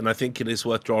about it, and I think it is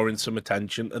worth drawing some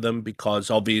attention to them, because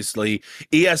obviously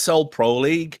ESL Pro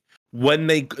League, when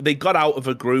they got out of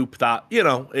a group that, you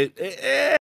know,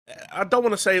 I don't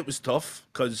want to say it was tough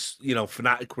because,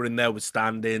 Fnatic were in there with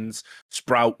stand-ins,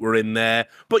 Sprout were in there,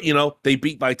 but, they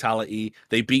beat Vitality,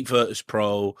 they beat Virtus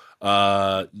Pro,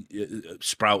 Sprout,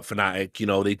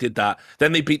 Fnatic, they did that.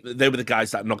 Then they were the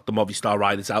guys that knocked the Movistar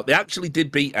Riders out. They actually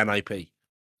did beat NIP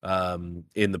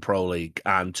in the Pro League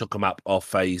and took them up off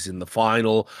phase in the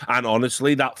final. And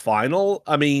honestly, that final,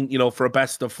 I mean, for a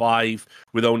best of 5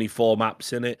 with only 4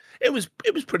 maps in it, it was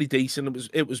pretty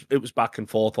decent. It was back and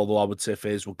forth, although I would say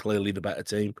FaZe were clearly the better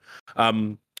team.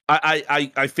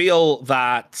 I feel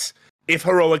that if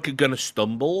Heroic are going to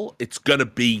stumble, it's going to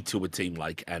be to a team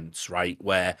like ENCE, right?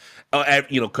 Where,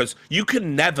 because you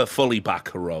can never fully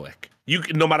back Heroic.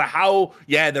 No matter how,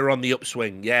 they're on the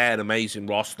upswing. Yeah, an amazing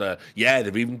roster. Yeah,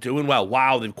 they're even doing well.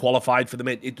 Wow, they've qualified for the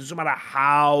mid. It doesn't matter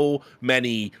how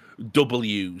many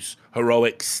W's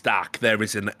Heroic stack. There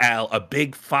is an L, a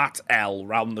big fat L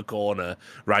round the corner,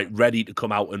 right, ready to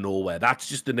come out of nowhere. That's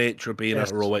just the nature of being a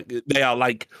Heroic. They are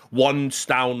like one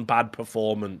down bad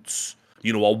performance,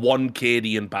 a 1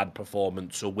 Cadian bad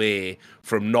performance away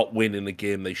from not winning a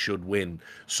game they should win.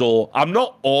 So I'm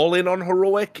not all in on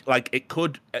Heroic. I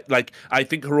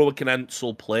think Heroic and ENCE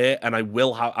will play, and I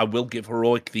will give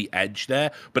Heroic the edge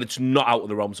there, but it's not out of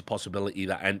the realms of possibility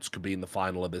that ENCE could be in the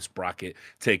final of this bracket,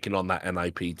 taking on that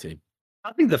NIP team.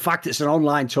 I think the fact it's an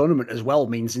online tournament as well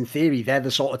means, in theory, they're the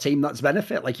sort of team that's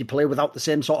benefit. Like, you play without the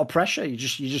same sort of pressure. You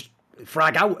just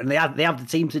frag out, and they have the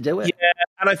team to do it. Yeah,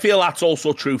 and I feel that's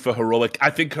also true for Heroic.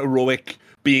 I think Heroic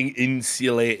being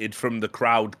insulated from the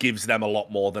crowd gives them a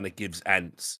lot more than it gives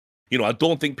ENCE. I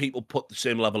don't think people put the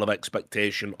same level of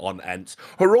expectation on ENCE.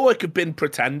 Heroic have been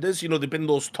pretenders. They've been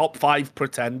those top 5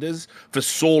 pretenders for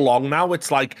so long now.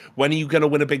 It's like, when are you going to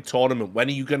win a big tournament? When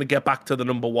are you going to get back to the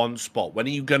number 1 spot? When are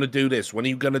you going to do this? When are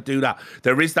you going to do that?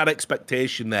 There is that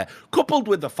expectation there, coupled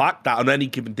with the fact that on any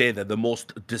given day, they're the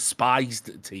most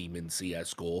despised team in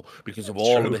CSGO because of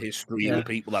all of the history and the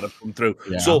people that have come through.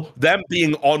 Yeah. So them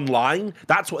being online,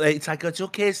 that's what it's like. It's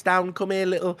okay, Stown, come here,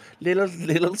 little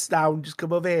Stown, just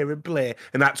come over here and play.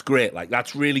 And that's great. Like,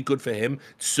 that's really good for him.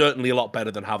 It's certainly a lot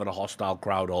better than having a hostile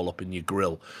crowd all up in your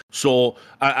grill. So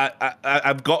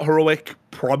I've got Heroic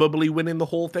probably winning the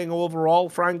whole thing overall,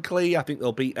 frankly. I think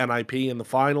they'll beat NIP in the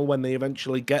final when they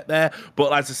eventually get there.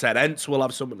 But as I said, ENCE will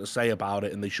have something to say about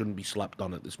it, and they shouldn't be slept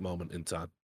on at this moment in time.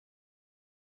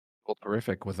 Well,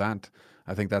 terrific. With that,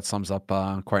 I think that sums up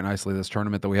quite nicely this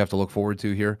tournament that we have to look forward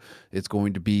to here. It's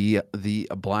going to be the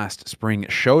Blast Spring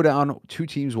Showdown. 2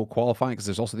 teams will qualify because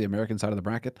there's also the American side of the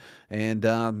bracket, and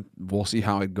we'll see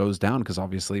how it goes down, because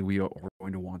obviously we are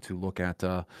going to want to look at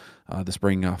the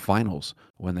spring finals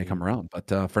when they come around.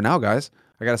 But for now, guys,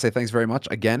 I got to say thanks very much.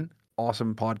 Again,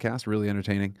 awesome podcast, really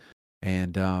entertaining.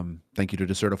 And thank you to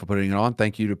Deserto for putting it on.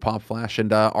 Thank you to Pop Flash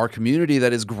and our community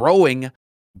that is growing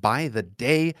by the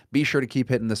day. Be sure to keep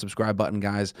hitting the subscribe button,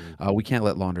 guys. We can't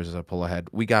let Launders pull ahead.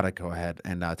 We got to go ahead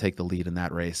and take the lead in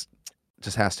that race.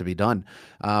 Just has to be done.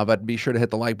 But be sure to hit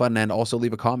the like button and also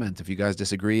leave a comment if you guys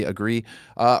disagree, agree,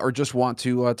 or just want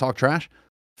to talk trash.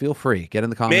 Feel free. Get in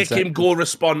the comments. Make him go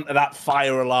respond to that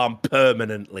fire alarm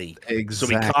permanently.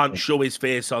 Exactly. So he can't show his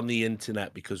face on the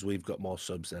internet because we've got more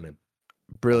subs than him.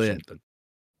 Brilliant.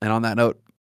 And on that note,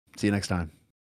 see you next time.